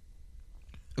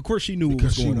 Of course she knew what Because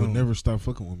was she going would on. never stop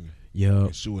fucking with me. Yeah.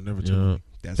 And she would never tell Yeah. me.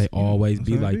 That's, They you know, always that's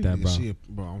be how it like that, Nigga,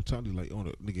 bro. bro, I'm telling you, like on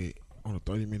a nigga on a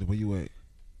 30-minute, where you at?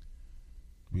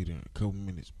 Be there in a couple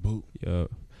minutes, boot. Yeah. Oh,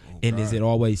 And is God. it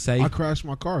always safe? I crashed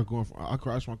my car I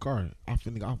crashed my car. I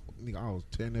was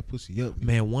tearing that pussy up. Nigga.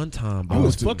 Man, one time, I bro.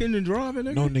 was fucking and driving,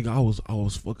 nigga. No, nigga, I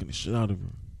was fucking the shit out of her.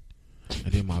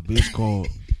 And then my bitch called.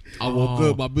 I woke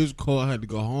Oh. up, my bitch called. I had to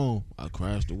go home. I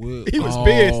crashed the whip. He was Oh,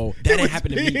 pissed. that He didn't was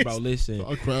happen to me, pissed. bro. Listen.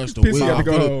 I crashed the Pissed whip. he had to I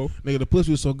go felt- home. Nigga, the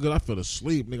pussy was so good, I fell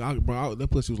asleep. Nigga, that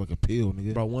pussy was like a pill,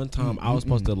 nigga. Bro, one time I was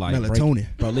supposed to like Melatonin.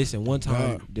 break. Bro, listen, one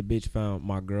time God. the bitch found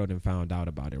my girl and found out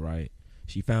about it, right?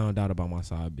 She found out about my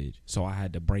side bitch. So I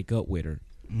had to break up with her.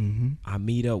 Mm-hmm. I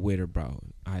meet up with her, bro.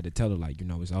 I had to tell her like, you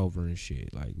know, it's over and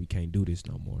shit. Like, we can't do this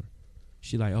no more.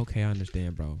 She like, okay, I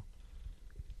understand, bro.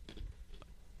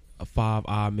 5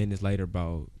 odd minutes later,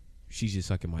 bro, she's just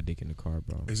sucking my dick in the car,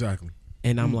 bro. Exactly.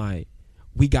 And I'm like,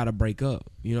 we gotta break up.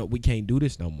 You know, we can't do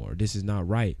this no more. This is not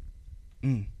right.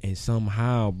 Mm. And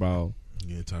somehow, bro,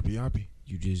 Yeah, tappy yappy.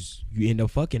 you end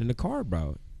up fucking in the car,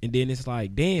 bro. And then it's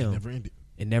like, damn, Never ended.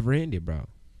 it never ended, bro.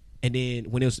 And then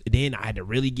then I had to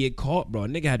really get caught, bro.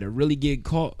 Nigga had to really get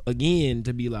caught again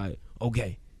to be like,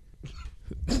 okay.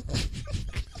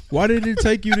 Why did it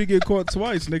take you to get caught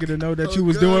twice, nigga, to know that you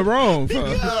was doing wrong?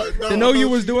 To know you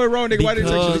was doing wrong, nigga, why did it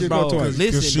take you to Because, get bro, caught twice? listen,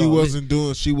 Because she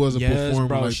dog, wasn't yes, performing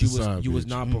bro, like she the was side you was bitch.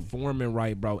 not performing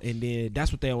right, bro. And then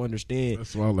that's what they don't understand.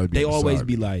 That's why I like They being the always side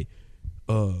be bitch. like,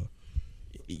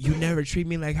 you never treat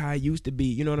me like how I used to be.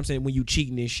 You know what I'm saying? When you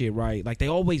cheating and shit, right? Like, they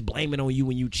always blame it on you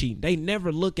when you cheating. They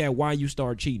never look at why you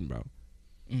start cheating, bro.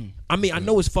 I mean, I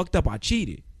know it's fucked up. I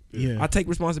cheated. Yeah. I take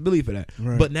responsibility for that.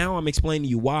 Right. But now I'm explaining to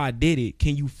you why I did it.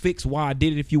 Can you fix why I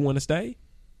did it if you want to stay?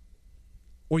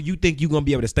 Or you think you're going to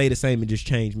be able to stay the same and just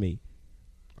change me?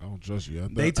 I don't trust you.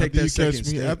 After, They take after that you catch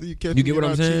second me, step. after you catch You me, get what I'm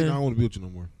not cheating, saying? I don't want to be with you no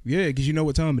more. Yeah, because you know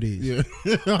what time it is. Yeah,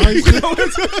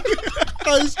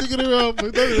 I ain't sticking around.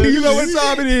 But You know what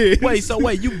time it is.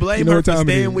 Wait, you blame You know her what for time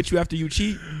it staying is. with you after you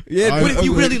cheat? Yeah, What if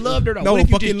you really loved her though? No, What if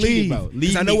you fucking just cheated, leave. bro?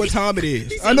 'Cause I know me. what time it is.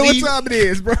 said I know what leave. time it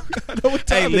is, bro. I know what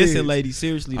Hey, time it is. listen, lady,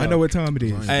 seriously though. I know what time it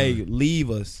is. Hey, leave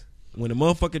us. When a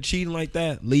motherfucker cheating like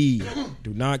that, leave.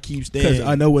 Do not keep standing. Because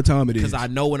I know what time it is. Because I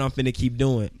know what I'm finna keep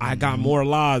doing. I got more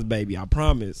lives, baby. I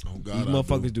promise. Oh, God, These I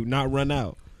motherfuckers do not run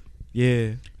out.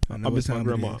 Yeah. I I know what miss my time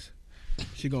grandma. it is.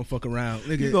 She gonna fuck around.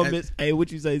 Nigga, You gonna miss? Hey,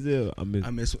 what you say, Zil? I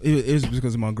miss. It was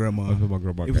because of my grandma. I miss my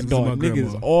grandma. It was Dog, my grandma.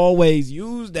 niggas always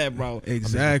use that, bro.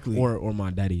 Exactly. Or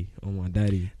my daddy. Or my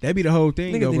daddy. That be the whole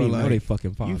thing, Niggas though, didn't bro. even know Like, they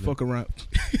fucking father. you fuck around,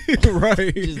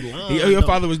 right? Just lying, Your though.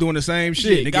 father was doing the same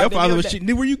shit. Nigga, your goddamn, father was that-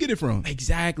 cheating. Where you get it from?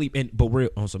 Exactly, but we're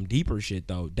on some deeper shit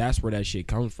though. That's where that shit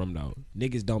comes from though.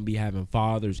 Niggas don't be having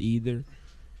fathers either,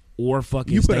 or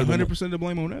fucking. You put stable- 100% of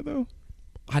blame on that though.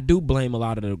 I do blame a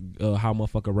lot of the how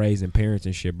motherfucker raising parents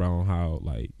and shit, bro. On how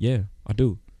like I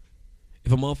do.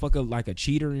 If a motherfucker like a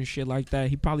cheater and shit like that,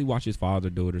 he probably watched his father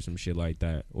do it or some shit like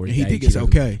that, or And he daddy think it's cheated,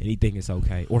 okay. and he think it's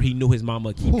okay, or he knew his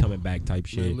mama keep coming back type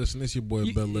shit. Man, listen, it's your boy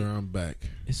You- Bel Air. I'm back.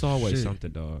 It's always Shit.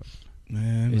 something, dog.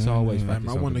 Man, It's always man. fucking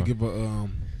I want to something, give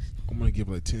I'm gonna give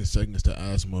like 10 seconds to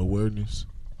asthma awareness.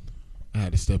 I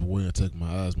had to step away and take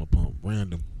my asthma pump.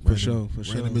 Random. For sure, for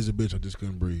sure. Random as a bitch. I just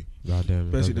couldn't breathe. Goddamn,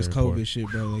 Especially that's this very COVID important. shit,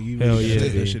 bro. Like, you Hell really yeah, gotta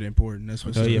take that yeah. shit important. That's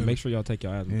what's Hell yeah, up. make sure y'all take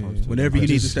your asthma Yeah. pumps. too. Whenever you I need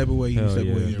to just- step away, you Hell step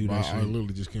yeah. away. You Yeah, do but that I shit.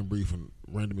 literally just can't breathe from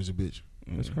random as a bitch.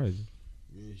 That's crazy.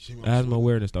 Yeah, you see my- Asthma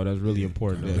awareness though, that's really Yeah,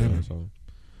 important. yeah. Though, so.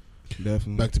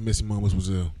 Definitely. Back to missing moments was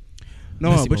No,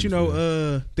 Messy but you know,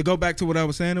 moments, to go back to what I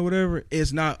was saying or whatever,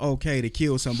 it's not okay to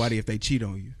kill somebody if they cheat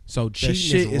on you. So That cheating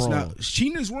shit is is wrong. not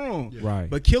cheating is wrong, Right.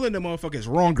 but killing the motherfucker is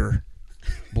wronger.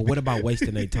 But what about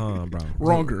wasting their time, bro?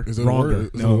 Wronger. Is that a Wronger. word?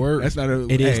 Is that No, a word? that's not a.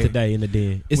 It is hey, today in the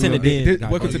den. It's Well, in the den.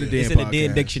 welcome to the Den It's in the podcast.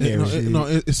 den dictionary. No,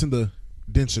 it's in the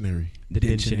dictionary. The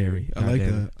dictionary. I like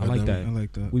Goddamn. that. I like that. I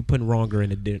like that. We putting wronger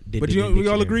in the den. But we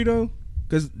all agree though,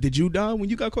 because did you die when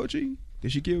you got caught cheating?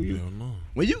 Did she kill you? Hell no.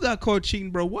 When you got caught cheating,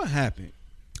 bro, what happened?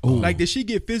 Ooh. Like, did she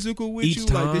get physical with Each you?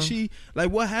 Like, time? did she?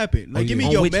 Like, what happened? Like, Oh, give yeah. me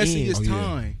On your which messiest end? Oh, yeah.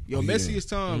 time. Your Oh, yeah. messiest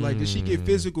time. Like, did she get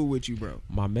physical with you, bro?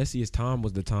 My messiest time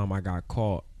was the time I got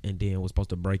caught and then was supposed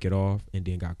to break it off and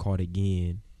then got caught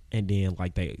again and then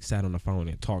like they sat on the phone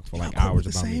and talked for like Got caught hours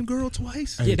with the about same me. girl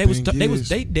twice. Hey, Yeah, the thing is-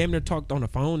 they damn near talked on the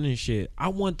phone and shit. I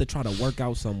wanted to try to work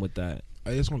out something with that.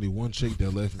 Hey, it's only one chick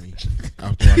that left me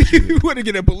after I You cheated. want to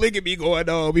get a polygamy going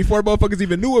on before motherfuckers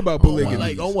even knew about polygamy.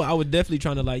 Like, I was definitely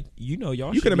trying to like, y'all.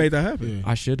 you should could have be- made that happen. Yeah.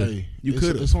 I should have. Hey, You it's-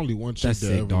 could've. It's only one chick That's that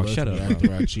sick, ever dog. left Shut me up, after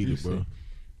bro. I cheated, bro.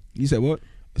 You said what?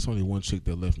 It's only one chick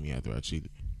that left me after I cheated.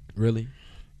 Really?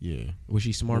 Yeah. Was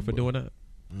she smart for doing that?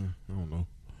 I don't know.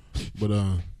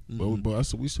 But but I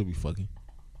said we still be fucking.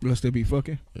 Let's still be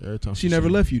fucking. Every time She never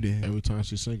single. left you then. Every time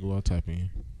she's single, I type in.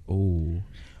 Ooh.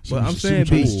 But I'm she saying, be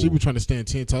trying, B- she be trying to stand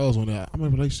 10 toes on that. I'm in a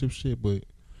relationship shit, but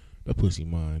that pussy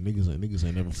mine. Niggas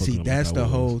ain't never fucking. See, them that's like the I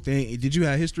was. whole thing. Did you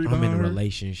have history I'm behind in a her?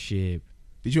 relationship.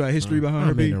 Did you have history behind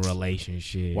her? I'm B? in a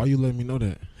relationship. Why you letting me know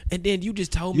that? And then you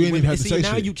just told You me ain't women, even have to see say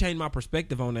now shit. you changed my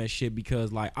perspective on that shit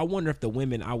because like I wonder if the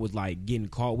women I was like getting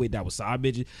caught with that was side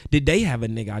bitches, did they have a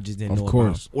nigga I just didn't Of know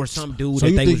course. about? Or some dude So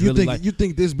that you they think was you really think like you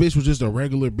think this bitch was just a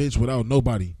regular bitch without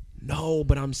nobody? no,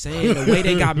 but I'm saying the way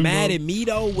they got mad at me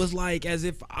though was like as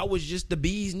if I was just the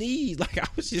bee's knees. Like I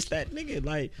was just that nigga.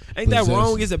 Like ain't that Possessive.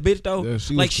 wrong as a bitch though? Yeah,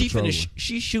 she like was she finna controlling.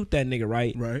 she shoot that nigga,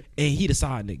 right? Right. And he the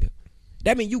side nigga.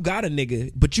 That mean you got a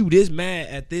nigga, but you this mad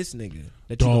at this nigga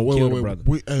that you Dog, gonna kill the brother.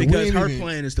 Because her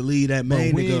plan is to leave that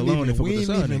main nigga alone and fuck we with ain't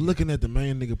the side even nigga. looking at the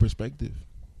main nigga perspective.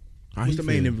 How What's he the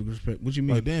main feel? nigga perspective? What you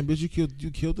mean? Like damn, bitch, you killed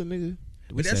the nigga.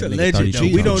 But that's said nigga alleged 30 though.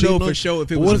 cheating We on don't you. know Cheating for on- sure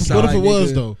if it What was a if side it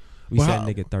was nigga. though? We But said how-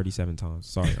 nigga 37 times.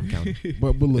 Sorry, I'm counting.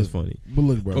 But look, It's funny. But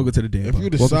look, bro. Welcome to the den. If you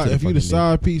the Welcome to side, the if you the fucking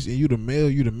side piece and you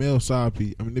the male side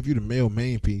piece. I mean, if you the male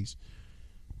main piece,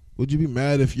 would you be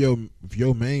mad if your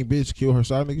main bitch kill her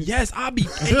side nigga? Yes, I'll be.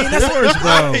 And then that's worse,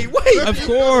 bro. Wait, Of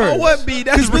course. I would be.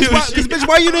 That's real Because bitch,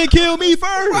 why you didn't kill me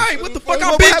first? Right, what the fuck? What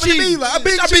I've been happened to cheating. me? Like, I've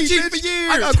been cheating for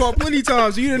years. I got caught plenty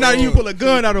times. You did not even pull a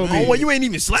gun out on me. Oh, well, you ain't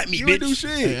even slapped me, You bitch. ain't do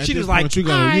shit. Hey, at She this was like, point, you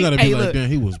gotta be hey, like, look. damn,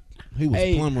 he was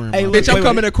Hey, plumber. hey, in my look, Bitch, I'm wait,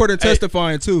 coming wait. to court and Hey.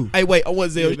 testifying too. Hey, wait. Oh, what,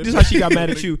 Zell? This is how she got mad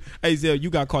at you. Hey, Zell, you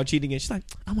got caught cheating, and she's like,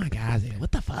 "Oh my God, Zell, what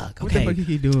the fuck? What the Okay, fuck you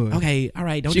keep doing? okay, all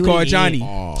right, don't She do it called again. Johnny.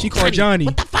 Oh. She called Johnny.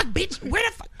 What the fuck, bitch? Where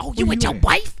the fuck? Oh, you Where with you your at?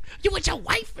 wife? You with your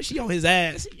wife? She on his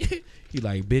ass. He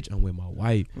like, bitch, I'm with my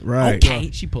wife. Right.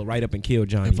 Okay. She pulled right up and killed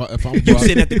Johnny. If I'm You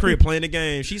sitting at the crib playing the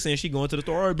game. She saying she going to the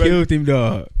store. All right, baby. Killed him,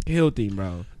 dog. Killed him,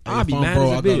 bro. I'll if be I'm mad bro, as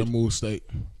a I gotta bitch. move state.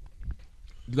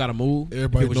 You gotta move.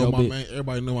 Everybody If it was know your my bitch. main.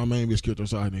 Everybody know my main bitch killed her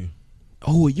side nigga.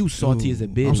 Oh, you salty as a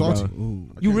bitch, I'm salty. bro. Ooh.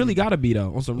 You really gotta be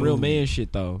though on some real Ooh. man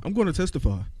shit though. I'm going to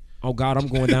testify. Oh God, I'm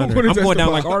going down I'm there. gonna I'm going down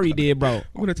testify. like Ari did, bro.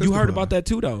 gonna You heard testify. about that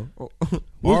too, though.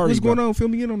 What's going on? Fill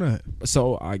me in on that.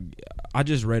 So I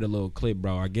just read a little clip,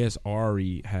 bro. I guess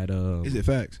Ari had Is it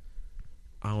facts?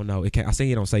 I don't know. It can't. I say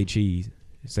he don't say cheese.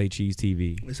 Say Cheese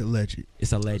TV. It's alleged.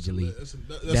 It's allegedly That's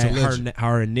that alleged.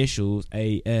 her initials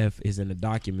AF is in the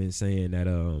document saying that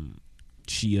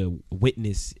she a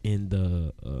witness in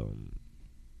the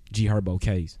G Herbo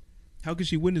case. How can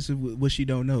she witness what she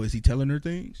don't know? Is he telling her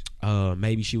things?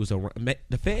 Maybe she was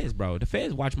the feds, bro. The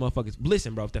feds watch motherfuckers.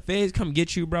 Listen, bro. If the feds come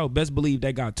get you, bro, best believe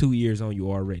they got 2 years on you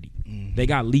already. They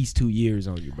got at least 2 years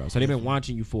on you, bro. So they've been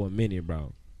watching you for a minute,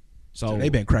 bro. So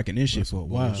They've been cracking this shit for a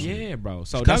while. yeah, bro.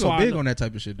 So that's Chicago why big on that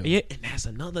type of shit though. Yeah, and that's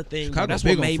another thing. Bro. Chicago That's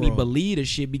big what on made me fraud. believe the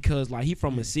shit because like he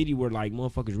from a city where like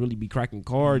motherfuckers really be cracking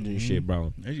cards and shit,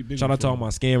 bro. Shout out to all my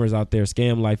scammers out there.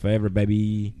 Scam life forever,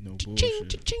 baby. No Ching, bullshit.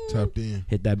 ching, ching. Tapped in.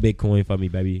 Hit that Bitcoin for me,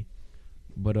 baby.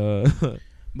 But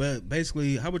But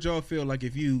basically, how would y'all feel like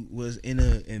if you was in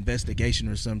an investigation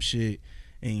or some shit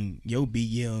and your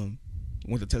BM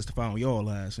want to testify on y'all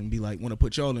ass and be like, want to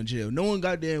put y'all in jail, knowing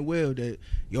goddamn well that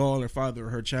y'all are father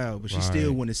of her child, but she still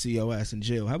Right. want to see your ass in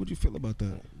jail. How would you feel about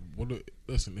that?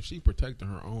 Listen, if she protecting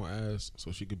her own ass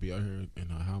so she could be out here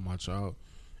and have my child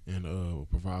and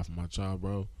provide for my child,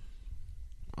 bro,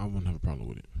 I wouldn't have a problem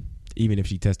with it. even if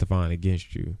she testifying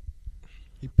against you,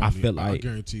 I feel I like-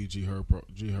 guarantee G Herb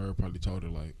probably told her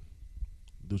like,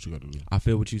 do what you got to do. I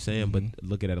feel what you're saying. But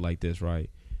look at it like this, right?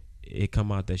 It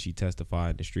come out that she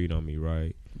testified in the street on me,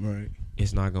 right? Right.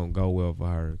 It's not gonna go well for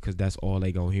her because that's all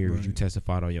they gonna hear is you Right.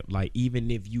 testified on your. Like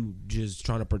even if you just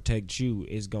trying to protect you,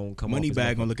 it's gonna come. Money off as bag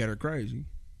like- gonna look at her crazy.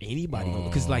 anybody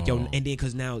because like yo, and then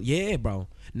because now yeah, bro,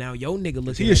 now yo nigga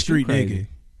looking He a at you street crazy.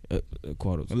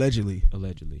 Quotas, Allegedly.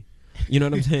 allegedly. You know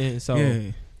what I'm saying? So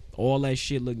Yeah. all that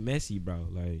shit look messy, bro.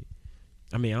 Like,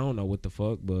 I mean, I don't know what the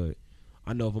fuck, but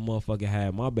I know if a motherfucker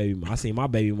had my baby, I seen my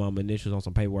baby mama initials on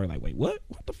some paperwork. Like, wait, what?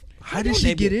 What the? How did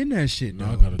she get in that shit? No, I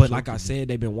though? gotta But check like I with said,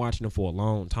 they've been watching her for a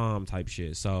long time, type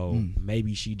shit. So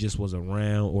maybe she just was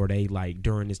around, or they like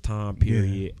during this time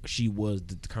period, she was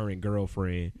the current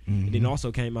girlfriend. And then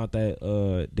also came out that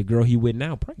the girl he with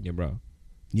now pregnant, bro.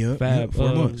 Yeah, Fab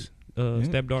 4 months.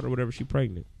 stepdaughter, whatever, she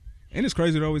pregnant. And it's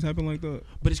crazy it always happen like that.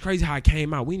 But it's crazy how it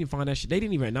came out. We didn't find that shit. They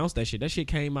didn't even announce that shit. That shit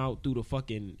came out through the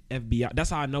fucking FBI. That's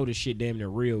how I know this shit damn near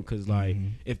real. Cause like,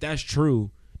 if that's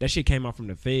true, that shit came out from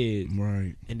the feds,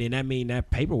 Right. and then that mean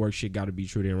that paperwork shit got to be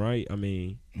true, then, right? I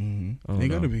mean, I don't They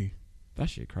know. gotta be. That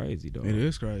shit crazy though. It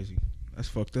is crazy. That's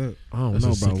fucked up. I don't That's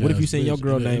know, a bro. What if you sick-ass seen your bitch.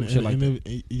 girl And- name and- shit like and that?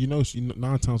 if- you know, she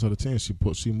 9 times out of 10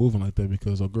 she moving like that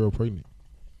because her girl pregnant.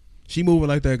 She moving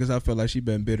like that because I feel like she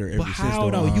been bitter ever But since. how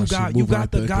though? Nah, You she got moving the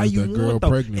like that guy 'cause you that girl want though,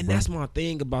 pregnant, and bro. that's my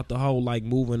thing about the whole like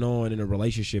moving on in a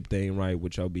relationship thing, right?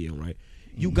 With your being right.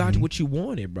 You got what you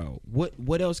wanted, bro.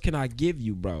 What else can I give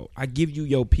you, bro? I give you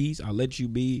your peace. I let you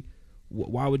be.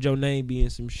 Why would your name be in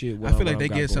some shit? I feel like they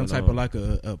get some type of like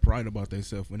a pride about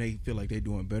themselves when they feel like they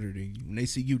doing better than you. When they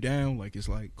see you down, like it's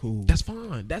like cool. That's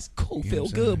fine. That's cool. You know Feel what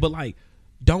I'm good, saying? but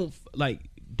like,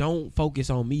 don't focus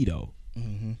on me though.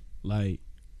 Like,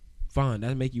 fine,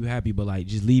 that make you happy, but like,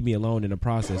 just leave me alone in the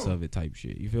process of it, type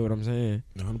shit. You feel what I'm saying?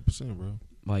 100%, bro.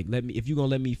 Like, if you gonna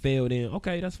let me fail, then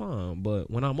okay, that's fine. But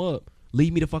when I'm up,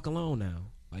 leave me the fuck alone now.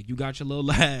 Like, you got your little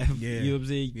laugh. Yeah. You know what I'm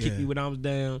saying? You kick Yeah. me when I was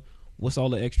down. What's all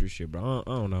the extra shit, bro? I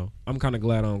don't know. I'm kind of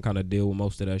glad I don't kind of deal with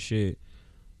most of that shit.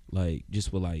 Like,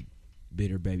 just with like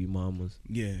bitter baby mamas.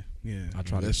 Yeah, yeah. I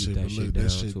try to That keep shit, that but shit look, down that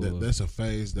shit, to that, a, that's a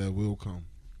phase that will come.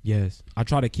 yes. I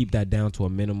try to keep that down to a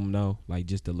minimum though. Like,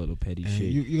 just a little petty And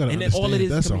shit. you gotta And then understand all it is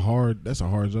that's commu- that's a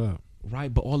hard job.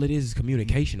 Right, but all it is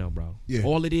communication, though, bro. Yeah.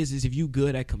 All it is if you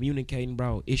good at communicating,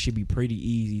 bro, it should be pretty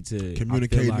easy to I feel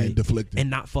Communicating like, and deflecting. and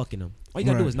not fucking them. All you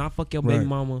gotta do Right. is not fuck your baby Right.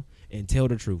 mama and tell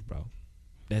the truth, bro.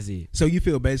 That's it. So you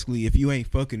feel basically if you ain't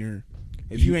fucking her,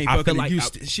 if you ain't I fucking feel her, like you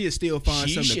I- she'll still find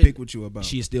she something should- to pick with you about.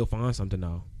 She'll still find something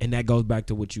though, and that goes back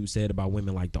to what you said about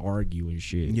women like to argue and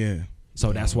shit. Yeah.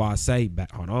 So that's why I say,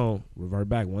 hold on, revert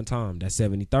back one time. That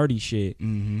 70-30 shit.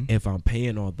 Mm-hmm. If I'm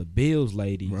paying all the bills,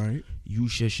 ladies, Right. you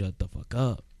should shut the fuck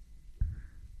up.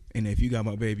 And if you got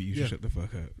my baby, you should Yeah. shut the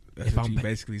fuck up. That's If what I'm you pa-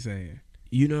 basically saying.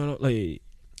 You know, like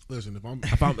Listen,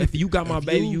 if you got my if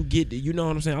baby, you- you get it. You know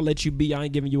what I'm saying? I let you be. I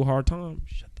ain't giving you a hard time.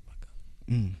 Shut the fuck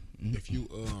up. if you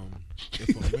if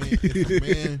a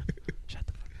man Shut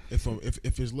the fuck up.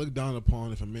 if it's looked down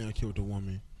upon if a man killed a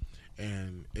woman,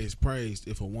 and it's praised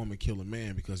if a woman kill a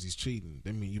man because he's cheating,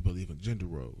 that means you believe in gender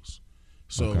roles.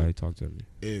 So Okay, talk to me.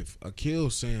 if a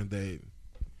kill's saying that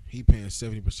he paying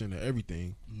 70% of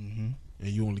everything, and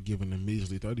you only giving him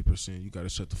measly 30%, you got to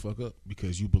shut the fuck up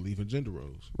because you believe in gender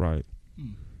roles, Right.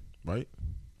 right?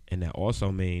 And that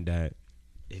also mean that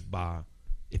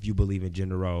if you believe in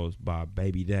gender roles by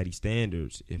baby daddy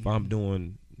standards, if I'm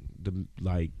doing the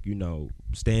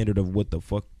standard of what the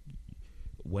fuck,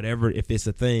 whatever, if it's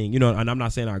a thing, and I'm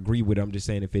not saying I agree with it, I'm just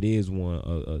saying if it is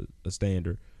one a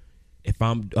standard, if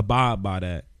I'm abide by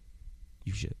that,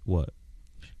 you should what?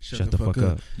 Shut the fuck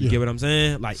up. You get what I'm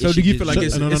saying? Like, So it do should you just- feel like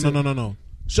it's No.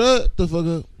 Shut the fuck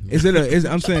up. Is it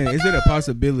a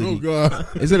possibility? Oh God.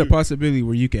 Is it a possibility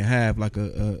where you can have like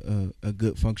a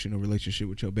good functional relationship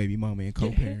with your baby mama and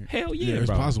co-parent? Hell yeah, it's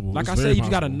bro. possible. Like It's I very said,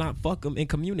 you gotta possible. not fuck them and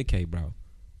communicate, bro.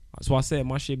 So I said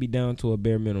my shit be down to a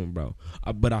bare minimum, bro.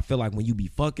 But I feel like when you be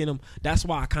fucking them, that's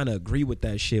why I kind of agree with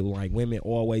that shit. Like women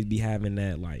always be having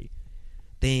that like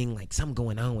thing, like something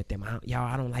going on with them.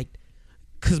 I don't like,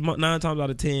 cause 9 times out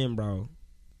of 10, bro,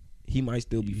 he might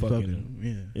still be You fucking fucking them. yeah.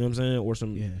 You know what I'm saying? Or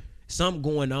some Yeah. something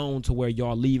going on to where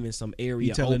y'all leaving some area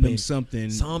You telling open. them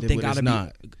something Gotta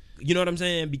not. be. You know what I'm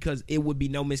saying? Because it would be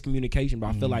no miscommunication, bro.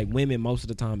 I feel like women most of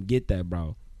the time get that,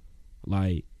 bro.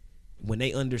 Like when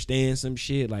they understand some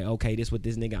shit, like okay, this what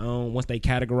this nigga on. Once they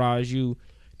categorize you,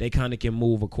 they kind of can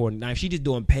move according. Now if she just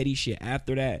doing petty shit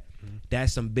after that,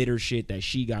 that's some bitter shit that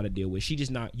she got to deal with. She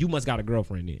just not. You must got a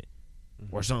girlfriend then,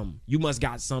 or something. You must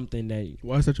got something that.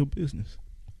 Why is that your business?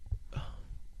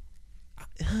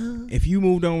 If you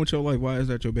moved on with your life, why is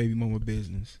that your baby mama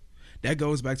business? That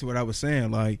goes back to what I was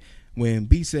saying. Like when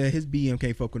B said his BM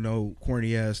can't fuck with no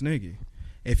corny ass nigga.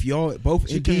 If y'all both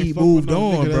She can't indeed fuck with moved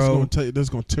no on, nigga bro. That's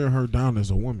gonna tear her down as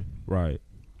a woman. Right.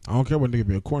 I don't care what nigga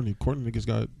be a corny. Corny niggas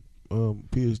got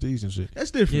PhDs and shit.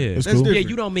 That's different. Yeah, It's That's cool. different. Yeah,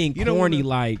 you don't mean You don't corny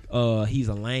wanna- like he's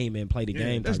a lame and play the Yeah,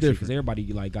 game that's type shit, because different.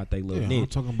 everybody like got their little Yeah, I'm niche.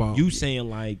 talking about You saying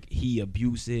like he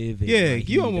abusive? And Yeah, like,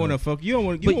 you don't want to fuck. You don't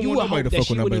want. You But don't you want would nobody hope to that fuck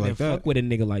she with wouldn't nobody even like fuck that. with a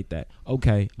nigga like that.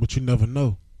 Okay. But you never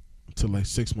know until like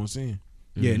 6 months in.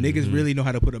 Yeah, niggas really know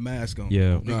how to put a mask on.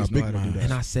 Yeah. Niggas Nah, know big how to do mask. that.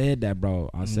 And I said that, bro.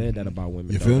 I said that about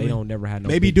women. You Though. feel They me? don't never had no.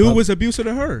 Maybe big dude brother. was abusive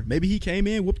to her. Maybe he came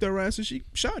in, whooped her ass, and she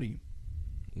shot him.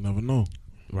 Never know.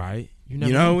 right. You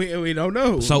know, we don't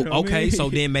know. So You know what I okay, mean? so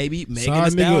then maybe Megan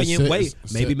Side Thee nigga Stallion. said- Wait,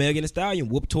 maybe said- Megan Thee Stallion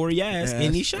whooped Tory ass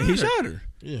and he shot her. He shot her.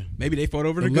 Yeah. Maybe they fought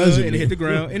over the gun Allegedly. and it hit the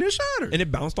ground and it shot her. and it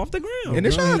bounced off the ground. And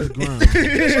it Gun shot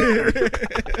hit her. the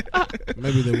ground.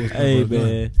 Maybe there was Hey never a gun.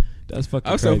 man, that's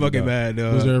fucking. I'm so crazy, fucking dog. mad,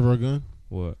 dog. Was there ever a gun?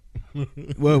 What?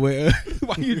 Well, wait,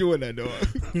 why you doing that, dog?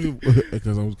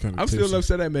 Because I was kind of. I'm still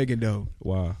upset at Megan, though.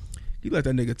 Wow. You let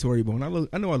that nigga Tory Bone.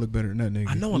 I know I look better than that nigga.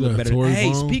 I know I You look got better. Tory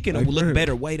Hey, Bone? speaking of Like look her.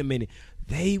 better, wait a minute.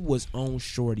 They was on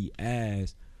Shorty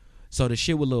ass. So the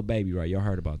shit with Lil Baby, right? Y'all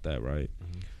heard about that, right?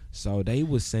 So they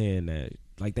was saying that,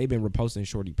 like, they been reposting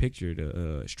Shorty picture,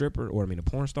 the stripper, or I mean the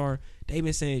porn star. They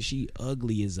been saying she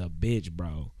ugly as a bitch,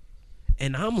 bro.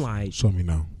 And I'm like, Show me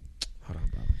now. hold on,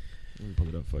 bro. Let me pull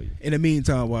it up for you. In the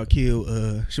meantime, while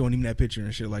Kill showing him that picture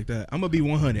and shit like that, I'm gonna be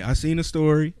 100. I seen a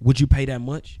story. Would you pay that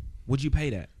much? Would you pay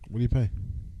that? What do you pay?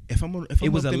 If I'm It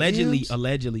was up them allegedly, M's,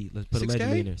 let's put 6K?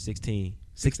 allegedly in there, 16. 16K?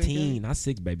 16, not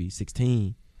 6, baby,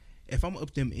 16. if I'm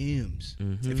up them M's,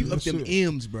 Mhm. if you up That's them it.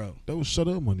 M's, bro. That was shut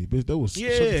up money, bitch. That was shut the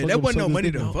Yeah, fuck that up, wasn't no suck money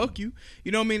this to dick. fuck you.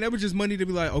 You know what I mean? That was just money to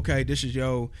be like, okay, this is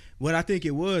what I think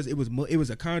it was. It was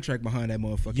a contract behind that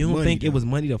motherfucking You don't money. think it though. was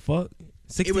money to fuck?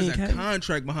 It was a 16K?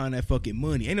 contract behind that fucking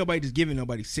money. Ain't nobody just giving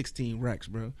nobody 16 racks,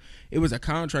 bro. It was a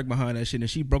contract behind that shit, and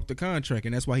she broke the contract,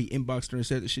 and that's why he inboxed her and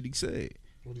said the shit he said.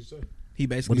 What did he say? He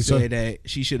basically What'd he say? said that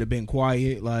she should have been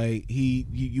quiet. Like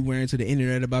you went into the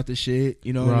internet about the shit.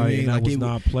 You know what I Right, mean? and that Like was it-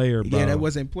 not player, bro. Yeah, that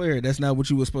wasn't player. That's not what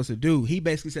you were supposed to do. He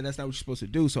basically said that's not what you're supposed to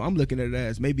do. So I'm looking at it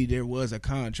as maybe there was a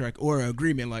contract or an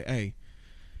agreement. Like, hey,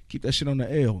 keep that shit on the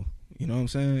L. You know what I'm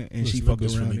saying? And she Listen, fucked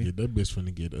that bitch around. finna get, that bitch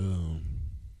finna get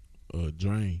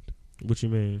drained. What you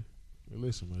mean?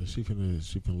 Listen, man, she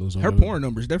finna lose all Her that. porn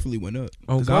numbers definitely went up.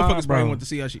 Oh, 'Cause God, motherfuckers probably bro. want to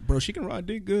see how she can ride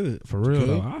dick good. For real, Okay.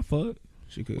 though. I fuck.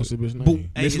 She could. What's the bitch name? Boom.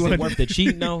 Hey, Miss is it London. worth the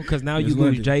cheat, though? Because now Miss you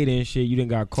lose London. Jada and shit. You done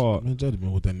got caught. Man, Jada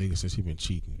been with that nigga since he been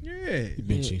cheating. Yeah. He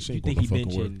been Yeah, cheating. She you ain't think going he to been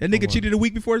fucking work. cheating? That nigga cheated a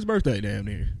week before his birthday, damn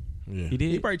near. Yeah. He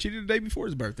did? He probably cheated the day before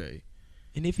his birthday.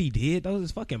 And if he did, that was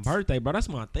his fucking birthday, bro. That's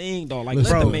my thing, though. Like,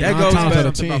 Listen, let the bro, man that do goes nine times back out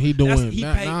of something, 10 bro. he That's- doing he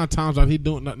nine, paid- nine times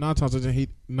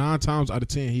out of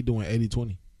 10 he doing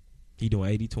 80-20. He doing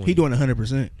 80-20. He doing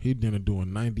 100%. He done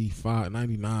doing 95,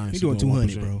 99. He she doing 200,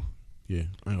 1%. bro. Yeah, I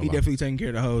ain't gonna He lie. definitely taking care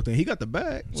of the whole thing. He got the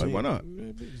bag. Like, why not?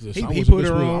 Listen, He I was put a bitch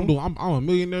her real. on. I'm a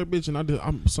millionaire bitch,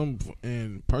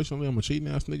 and personally I'm a cheating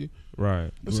ass nigga.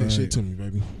 Right. That's that Right. shit to me,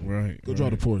 baby. Right. Go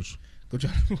drive the Porsche. Go try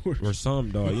the Or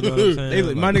some, dog. You know what I'm saying?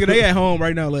 They, my nigga, they at home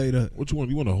right now laid up. What you want?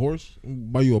 You want a horse?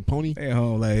 Buy you a pony? They at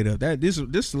home laid up.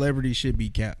 This celebrity should be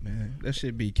capped, man. That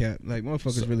should be capped. Like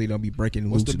motherfuckers really don't be breaking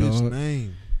What's loose, the bitch dog.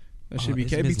 name? That should be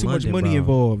it's capped. Be Miss too much London, money bro.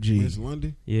 involved, G. Miss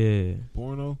London? Yeah.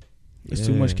 Porno? It's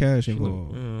too much cash She look-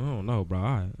 involved. I don't know, bro.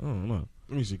 I don't know.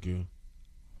 Let me see, girl.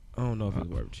 I don't know if it's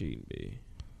worth cheating, B.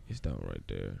 It's down right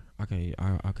there. I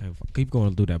can't keep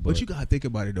going to do that, but But you gotta think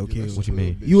about it though, kid. What you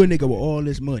mean? You a nigga with all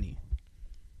this money.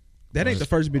 That ain't the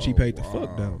first bitch he Oh, paid to wow.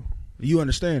 fuck though. You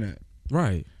understand that?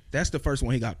 Right. That's the first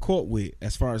one he got caught with,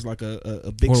 as far as like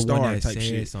a big Or star one that type said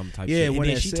shit. some type Yeah, shit. And one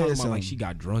then that she said talking about like something. she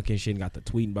got drunk and shit and got the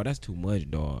tweeting, bro. That's too much,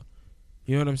 dog.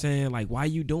 You know what I'm saying? Like, why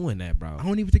you doing that, bro? I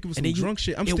don't even think it was And some then you- drunk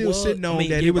shit. I'm it still was- sitting on I mean,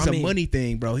 that yeah, it was I a mean- money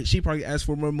thing, bro. She probably asked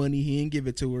for more money. He didn't give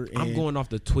it to her. And I'm going off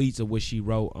the tweets of what she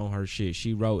wrote on her shit.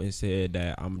 She wrote and said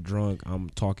that I'm drunk, I'm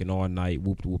talking all night,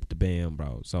 whoop whoop the bam,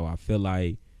 bro. So I feel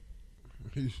like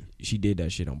she did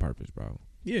that shit on purpose, bro.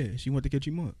 Yeah, she wanted to catch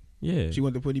him up. Yeah. She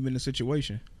wanted to put him in a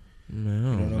situation. Man,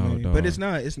 I You don't know what I know, mean? dog. But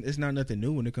it's not nothing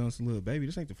new when it comes to little baby.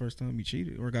 This ain't the first time he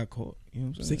cheated or got caught. You know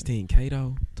what I'm saying? 16K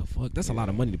though. The fuck? That's a lot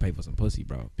of money to pay for some pussy,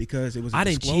 bro. Because it was a I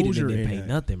didn't cheat and disclosure didn't in pay that.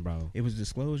 nothing, bro. It was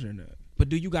disclosure in that. But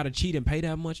do you gotta cheat and pay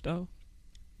that much though?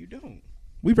 You don't.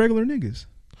 We regular niggas.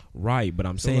 Right, but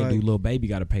I'm So, saying, like- do little baby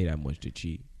gotta pay that much to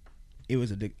cheat? It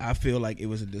was I feel like it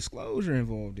was a disclosure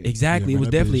involved in it. Exactly, Yeah, it was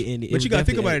man, that definitely bitch- in. But you gotta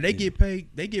think about it. They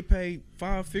definitely get paid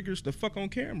 5 figures to fuck on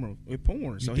camera with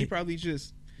porn. So he think- probably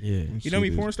just Yeah, you know how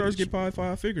many porn stars get paid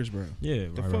 5 figures, bro. yeah,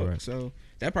 The right, fuck. right, right. So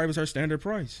that probably was her standard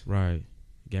price. Right.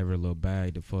 Gave her a little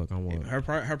bag to fuck. I want. Her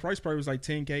price probably was like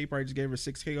 10K. He probably just gave her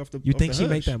 6K off the. You off think the she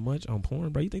make hush. that much on porn,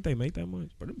 bro? You think they make that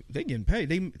much? But they getting paid.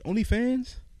 They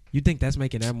OnlyFans. You think that's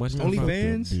making that much?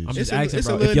 OnlyFans. bitch. I'm It's just a, asking, it's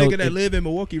bro. a little If yo- nigga that if- live in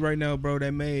Milwaukee right now, bro.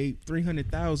 That made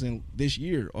 $300,000 this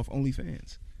year off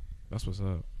OnlyFans. That's what's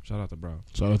up. Shout out to bro.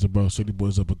 Shout out to bro. City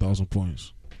Boys up 1,000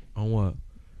 points. On what?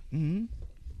 Mm-hmm.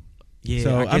 Yeah,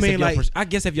 So, I mean, like- I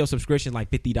guess if your subscription like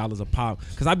 $50 a pop,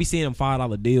 because I be seeing them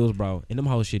 $5 deals, bro, and them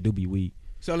whole shit do be weak.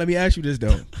 So let me ask you this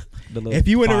though: The little if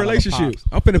you in a $5 relationship, pops.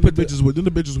 I'm finna put the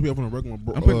Bitches we have on a regular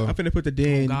bro. I'm finna put the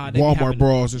den. Oh, God, they be Walmart having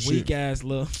bras and weak shit. ass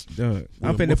little.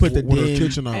 I'm finna put the with her den.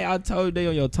 kitchen Hey, out. I told you they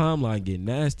on your timeline getting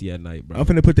nasty at night, bro. I'm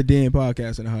finna put the den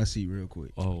podcast in the hot seat real quick.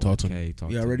 Oh, Talk to okay.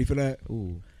 Talk Y'all to ready for that? me.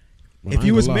 Ooh, Man, If I you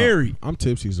ain't was gonna lie. married- I'm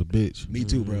tipsy as a bitch. Me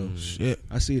too, bro. Shit.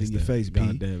 I see it in your face,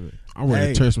 God P. damn it. I'm ready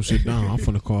Hey. to tear some shit down. I'm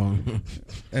finna call.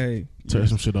 Hey, Tear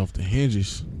some shit off the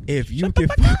hinges. if you can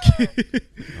fucking,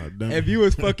 God damn if it. you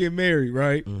was fucking married,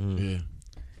 right, Yeah.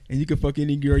 and you can fuck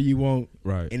any girl you want,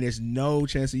 Right. and there's no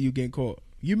chance of you getting caught,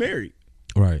 you married.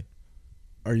 Right.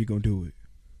 Are you gonna do it?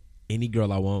 Any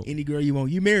girl I want. Any girl you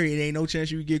want, you married, and ain't no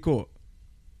chance you can get caught.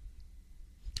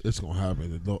 It's gonna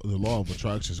happen. The law of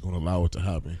attraction is gonna allow it to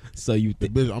happen. So you The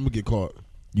think bitch, I'm gonna get caught.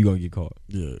 you gonna get caught?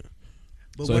 Yeah.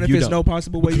 But So what if if you there's don't- no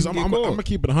possible way you Because can I'm get caught? gonna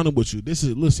keep it 100 with you.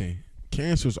 Listen.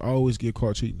 Cancers always get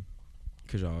caught cheating.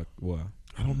 Cause y'all, what?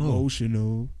 I don't know.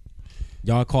 Emotional.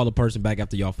 Y'all call a person back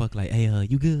after y'all fuck like, hey,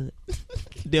 you good?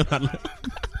 Then I like,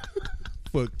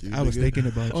 Fuck you. I was nigga. thinking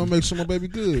about I'll you. make sure my baby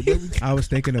good, baby. I was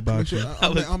thinking Make about sure, you.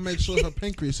 I'll make sure her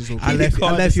pancreas is okay. I left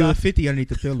called you the with side. 50 underneath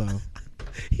the pillow.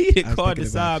 he didn't I was call the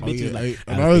thinking side about bitch. you. He was like,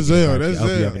 Oh, yeah, I was that's thinking Zell, about you. I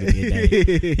hope you having a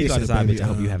good day. He called the side bitch. I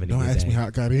hope you having a Don't good ask me day. how I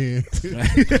got in.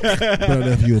 But I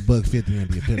left you $1.50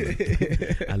 under your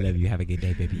pillow. I love you. Have a good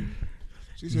day, baby.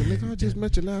 She said, "Nigga, I just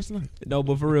met you last night." No,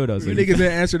 but for real though, so You niggas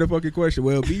didn't answer the fucking question.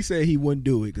 Well, B said he wouldn't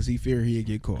do it because he feared he'd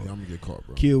get caught. Yeah, I'm gonna get caught,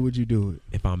 bro. Kill, would you do it?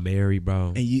 if I'm married,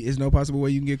 bro, And there's no possible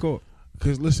way you can get caught.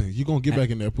 Cause listen, you gonna get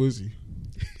back in that pussy.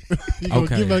 You gonna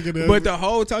Okay. get back in that. But the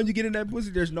whole time you get in that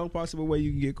pussy, there's no possible way you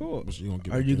can get caught. But you gonna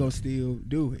get Are back you in gonna it. still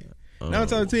do it? Oh. 9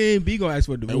 times out of 10, B gonna ask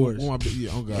for a Hey, divorce. yeah,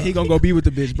 oh God. He gonna go be with the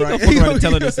bitch, he bro. gonna fuck around and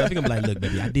tell her himself. He gonna be like, look,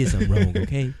 baby, I did something wrong,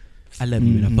 okay? I love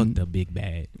you and I Mhm. fucked up big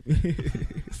bad.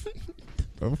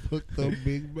 I fucked up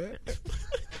big back.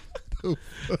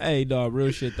 Hey, dog,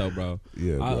 real shit though, bro.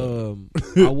 Yeah,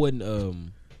 I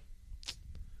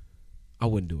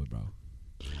wouldn't do it, bro.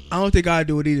 I don't think I'd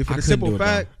do it either. For I the couldn't do simple it, bro.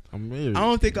 fact, I'm married. I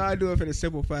don't think I'd do it for the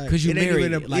simple fact. 'Cause you It ain't married.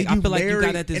 even Like, I feel like you got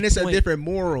married, at this and it's a point- different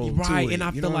moral, Right, to and it, I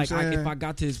you feel know like what I'm if saying? I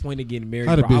got to this point of getting married,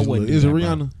 How the bro, I bitch wouldn't look? do Is it that, bro.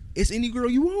 Rihanna? It's any girl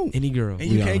you want. Any girl. And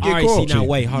you Yeah. can't All get right, caught. see now, Cheat.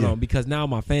 wait, hold Yeah. on, because now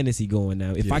my fantasy going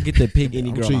now. If Yeah. I get to pick any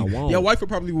I'm girl I cheating. want, Your wife would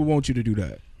probably would want you to do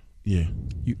that. Yeah.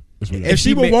 You- That's what If she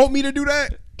she would ma- want me to do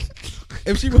that,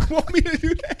 if she would want me to do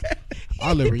that,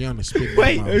 I'll let Rihanna spit in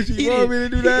wait, my if mouth. she want me to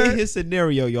do that, in his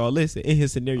scenario, y'all listen. In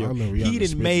his scenario, I'll let Rihanna he spit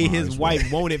didn't in made my his eyes, wife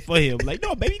bro. want it for him. Like,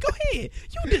 no, baby, go ahead.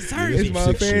 You deserve it's it. my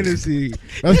sick shit. fantasy. That's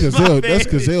It's Gazelle. my That's fantasy.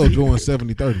 Gazelle going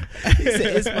 70-30. He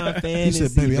said, it's my He fantasy.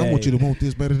 said, "Baby, I want you to babe. want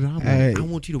this better than I want." Hey, I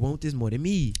want you to want this more than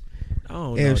me. I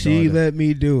don't know, if she dog. let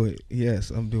me do it, yes,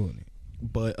 I'm doing it.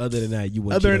 But other than that, you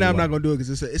wouldn't. Other cheat than that, on I'm your not gonna do it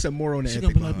because it's a moral and She ethic.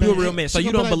 gonna be like, behind You it. a real man, so She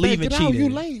you gonna don't be like, believe in "Get out, cheating. You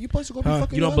late. You supposed to go be Huh?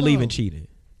 fucking You don't your believe dog." in cheating.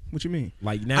 What you mean?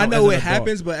 Like now, I know as it an adult-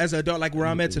 happens, but as an adult, like where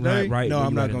I'm at today, Right, no, where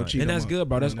I'm you not at gonna tonight. cheat. And on that's my- good,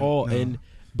 bro. That's no, all. no. And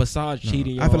besides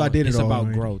cheating, I feel y'all, I did it it's all about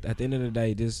already. growth. At the end of the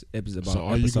day, this episode about So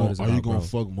are you episode is gonna about growth.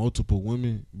 fuck multiple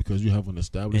women because you have an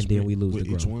establishment And then we lose with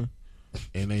the each growth. one,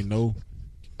 and they know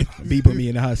B put me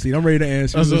in the hot seat. I'm ready to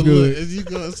answer. So What's look, good? as you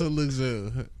go, so look,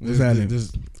 Zell. What's happening?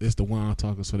 It's the one I'm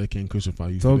talking, so they can't crucify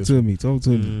you. for Talk this to one. me. Talk to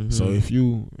me. Mhm. So if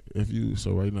you,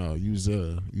 so right now, you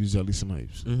Zelly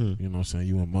Snipes. Mhm. You know what I'm saying?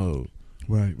 You in mode.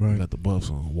 Right, You right. got the buffs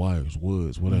on, wires,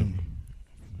 woods, whatever. Mm.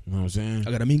 You know what I'm saying?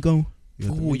 I got a mink on.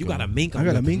 Ooh, you got a mink on. I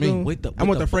got a with mink the- on. with the- I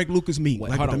want the with Frank Lucas mink. Wait,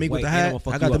 Like hold with the on, mink with wait, the and I'm hat. gonna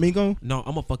fuck I you got the up. mink on. No, I'm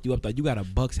gonna fuck you up though. You got a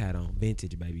Bucks hat on,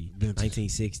 vintage baby, Vintage.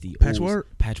 1960. Patchwork?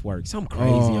 Ooh, patchwork, something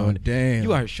crazy Oh, on it. damn.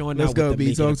 You are showing Let's out go, with the B.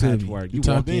 mink and Talk the to me. patchwork. You You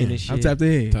tapped walk in in. and shit. I'm tapped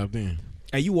in. Tapped in.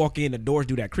 And you walk in, the doors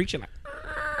do that creature like.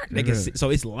 They can see, so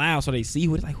it's loud, so they see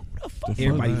who it's like. Who the fuck? The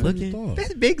Everybody fuck looking. you thought?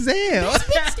 That's Big Zell.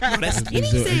 That's skinny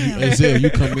Zell, hey, Zell, you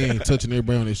come in touching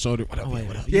everybody on their shoulder. What up, Oh, wait,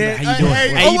 what up? Yeah, How you doing? Hey,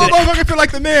 Hey, oh, you motherfucker feel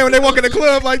like the man when they walk in the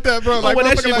club like that, bro. Like, Oh,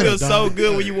 that motherfucker shit like feels that. so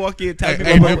good when you walk in. Tap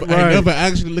Hey, people never, up. right. never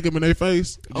actually look them in their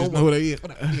face. You just Oh, know who they is.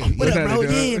 What up? Yeah, What What's up, bro?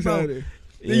 happening, Yeah, dog? bro. What's happening?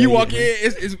 Yeah, You walk yeah.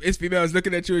 in, it's females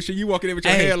looking at you and shit. You walk in with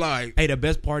your Hey. hair like, Hey, the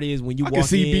best part is when you I walk can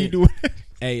see in. B doing that.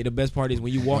 Hey, the best part is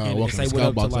when you walk in and walking say the what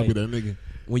up to skybox, I'll be like that nigga.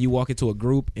 when you walk into a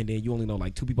group and then you only know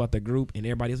like two people out the group and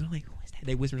everybody's like, who is that?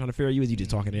 They whispering trying to figure you as you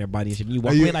just talking to everybody and shit. And you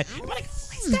walk Hey, away you- like, who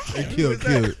is that? Hey, kill.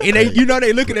 And they, you know,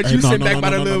 they looking at Hey, you no, sitting no, back no, by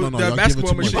no, the no, little no, the y'all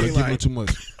basketball giving too much. machine. Y'all giving Like, too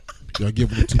much. Y'all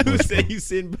giving them too You much. say bro. you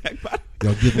sitting back by.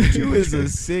 Y'all giving them too You much. is bro. a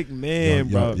sick man,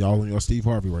 Y'all, bro. y'all on your Steve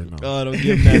Harvey right now. Oh, don't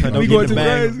give him that. Don't we give going him too the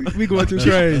bag. crazy. We going too That's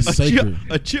crazy.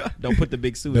 sacred. Don't put the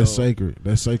big suit That's on. sacred.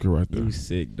 That's sacred right there. You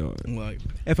sick, dog. Like,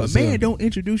 if a What's man up? don't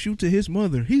introduce you to his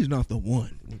mother, he's not the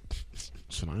one.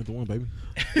 Shit, I ain't the one, baby.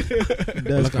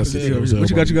 That's Like I said, what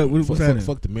you got? You got? What's fuck, happening?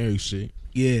 fuck the married shit.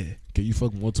 Yeah, Can you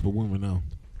fuck multiple women now?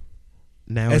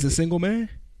 Now, as a single man.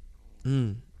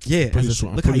 yeah, Pretty as a, sure-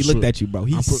 I'm look how he pretty looked sure. at you, bro.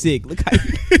 He's I'm pre- sick. Look how.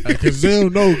 You, Cause Zell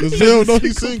know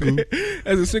he's single.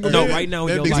 As a single no, man, right now in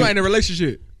that your he's life. not in a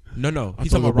relationship. No. I'm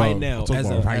He's talking about right I'm now. talking As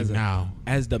about a, right as a, now.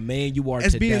 as the man you are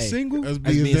As today. being single, As As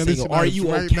being being Dennis single. Are Snipes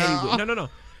you right okay now. with? No.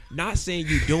 Not saying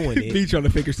you doing it. me trying to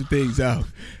figure some things out.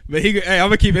 But he, hey, I'm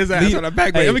gonna keep his ass Lee- on the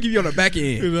back. hey. I'm gonna keep you on the back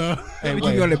end. You know? I'm gonna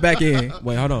keep you on the back end.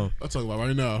 Wait, hold on. I'm talking about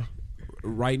right now.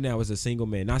 Right now, as a single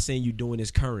man, not saying you doing this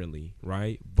currently,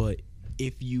 right? But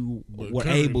if you But were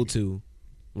currently. able to,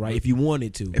 right? If you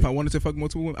wanted to, If I wanted to fuck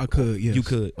multiple women, I could. Yes, you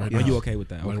could. Right Are now. you okay with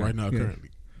that? Like Okay. right now, Yeah. currently.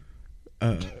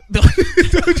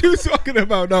 What you talking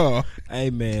about? No,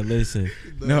 Hey man, listen.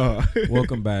 no.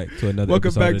 Welcome back to another. Welcome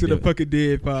episode back of to the Dead. fucking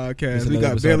Dead podcast. It's We another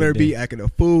got episode Bel Air of B Dead. acting a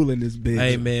fool in this bitch.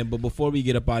 Hey man, but before we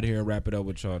get up out of here and wrap it up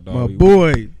with y'all, dog, my we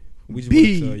boy just wanna tell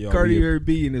B, y'all Cartier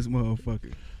B in this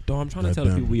motherfucker. dog, I'm trying to tell the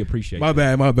Goddamn. people we appreciate. My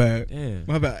bad, my bad, Damn.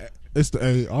 my bad. It's the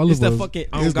hey, all It's of the us. fucking it's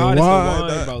oh the God, it's the wine,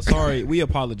 wine, bro. Sorry, we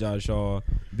apologize, y'all.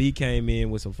 B came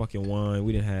in with some fucking wine.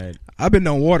 We didn't had I've been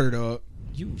on water, dog.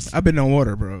 you. I've been on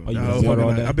water, bro. Oh, you The been whole on water fucking all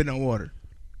night. day? I've been on water.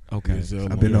 Okay, Yeah,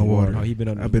 Zell I've been on water. Oh, he been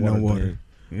on. I've this been on water water.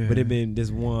 thing. Yeah. But it been this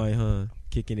wine, huh?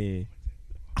 Kicking in.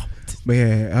 But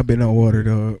yeah, I've been on water,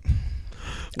 dog.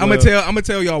 I'm Well- gonna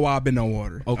tell y'all why I've been on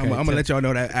water. Okay, I'm gonna tell- let y'all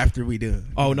know that after we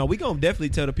done. Oh no, we gonna definitely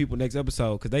tell the people next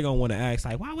episode because they gonna want to ask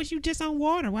like, why was you just on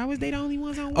water? Why was they the only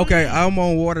ones on water? Okay, I'm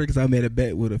on water because I made a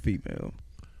bet with a female.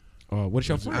 What's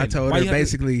your friend? I told Why her you have to-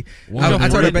 basically. What's I your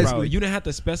told her friend, bro? basically. You didn't have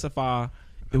to specify.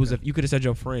 It was. You could have said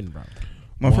your friend, bro.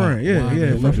 My friend, yeah, Wine yeah,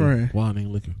 ain't my liquor. friend. Wine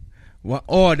ain't liquor.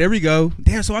 Oh, there we go.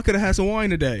 Damn, so I could have had some wine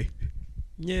today.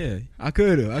 Yeah. I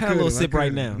could have. Have a little sip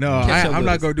right now. No, Catch up I'm with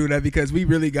not us. gonna do that because we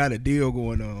really got a deal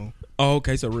going on. Oh,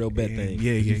 okay. So real bet Yeah, thing.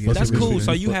 yeah, yeah. But that's it's a real cool. thing.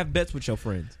 So you have bets with your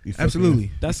friends. You fucking-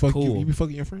 Absolutely. That's you fuck- cool. You be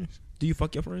fucking your friends. Do you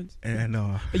fuck your friends? And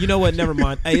You know what? Never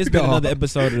mind. Hey, it's been No. another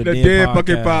episode of the the dead Damn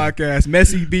fucking podcast.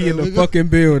 Messy B in the fucking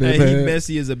building, Hey, man. he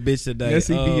messy as a bitch today.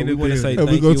 Messy B in we the want to say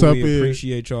building. Hey, we thank gonna you. tap We in.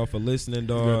 appreciate y'all for listening,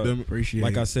 dog. Goddamn it. Appreciate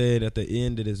Like it. I said, at the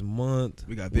end of this month,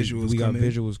 We got visuals We got coming.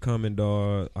 visuals coming,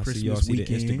 dog. I see y'all Christmas see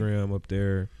weekend. the Instagram up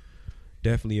there.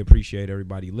 Definitely appreciate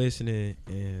everybody listening,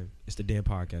 and it's the damn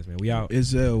podcast, man. We out.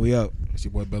 It's we out. It's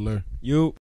your boy Bel Air.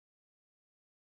 You.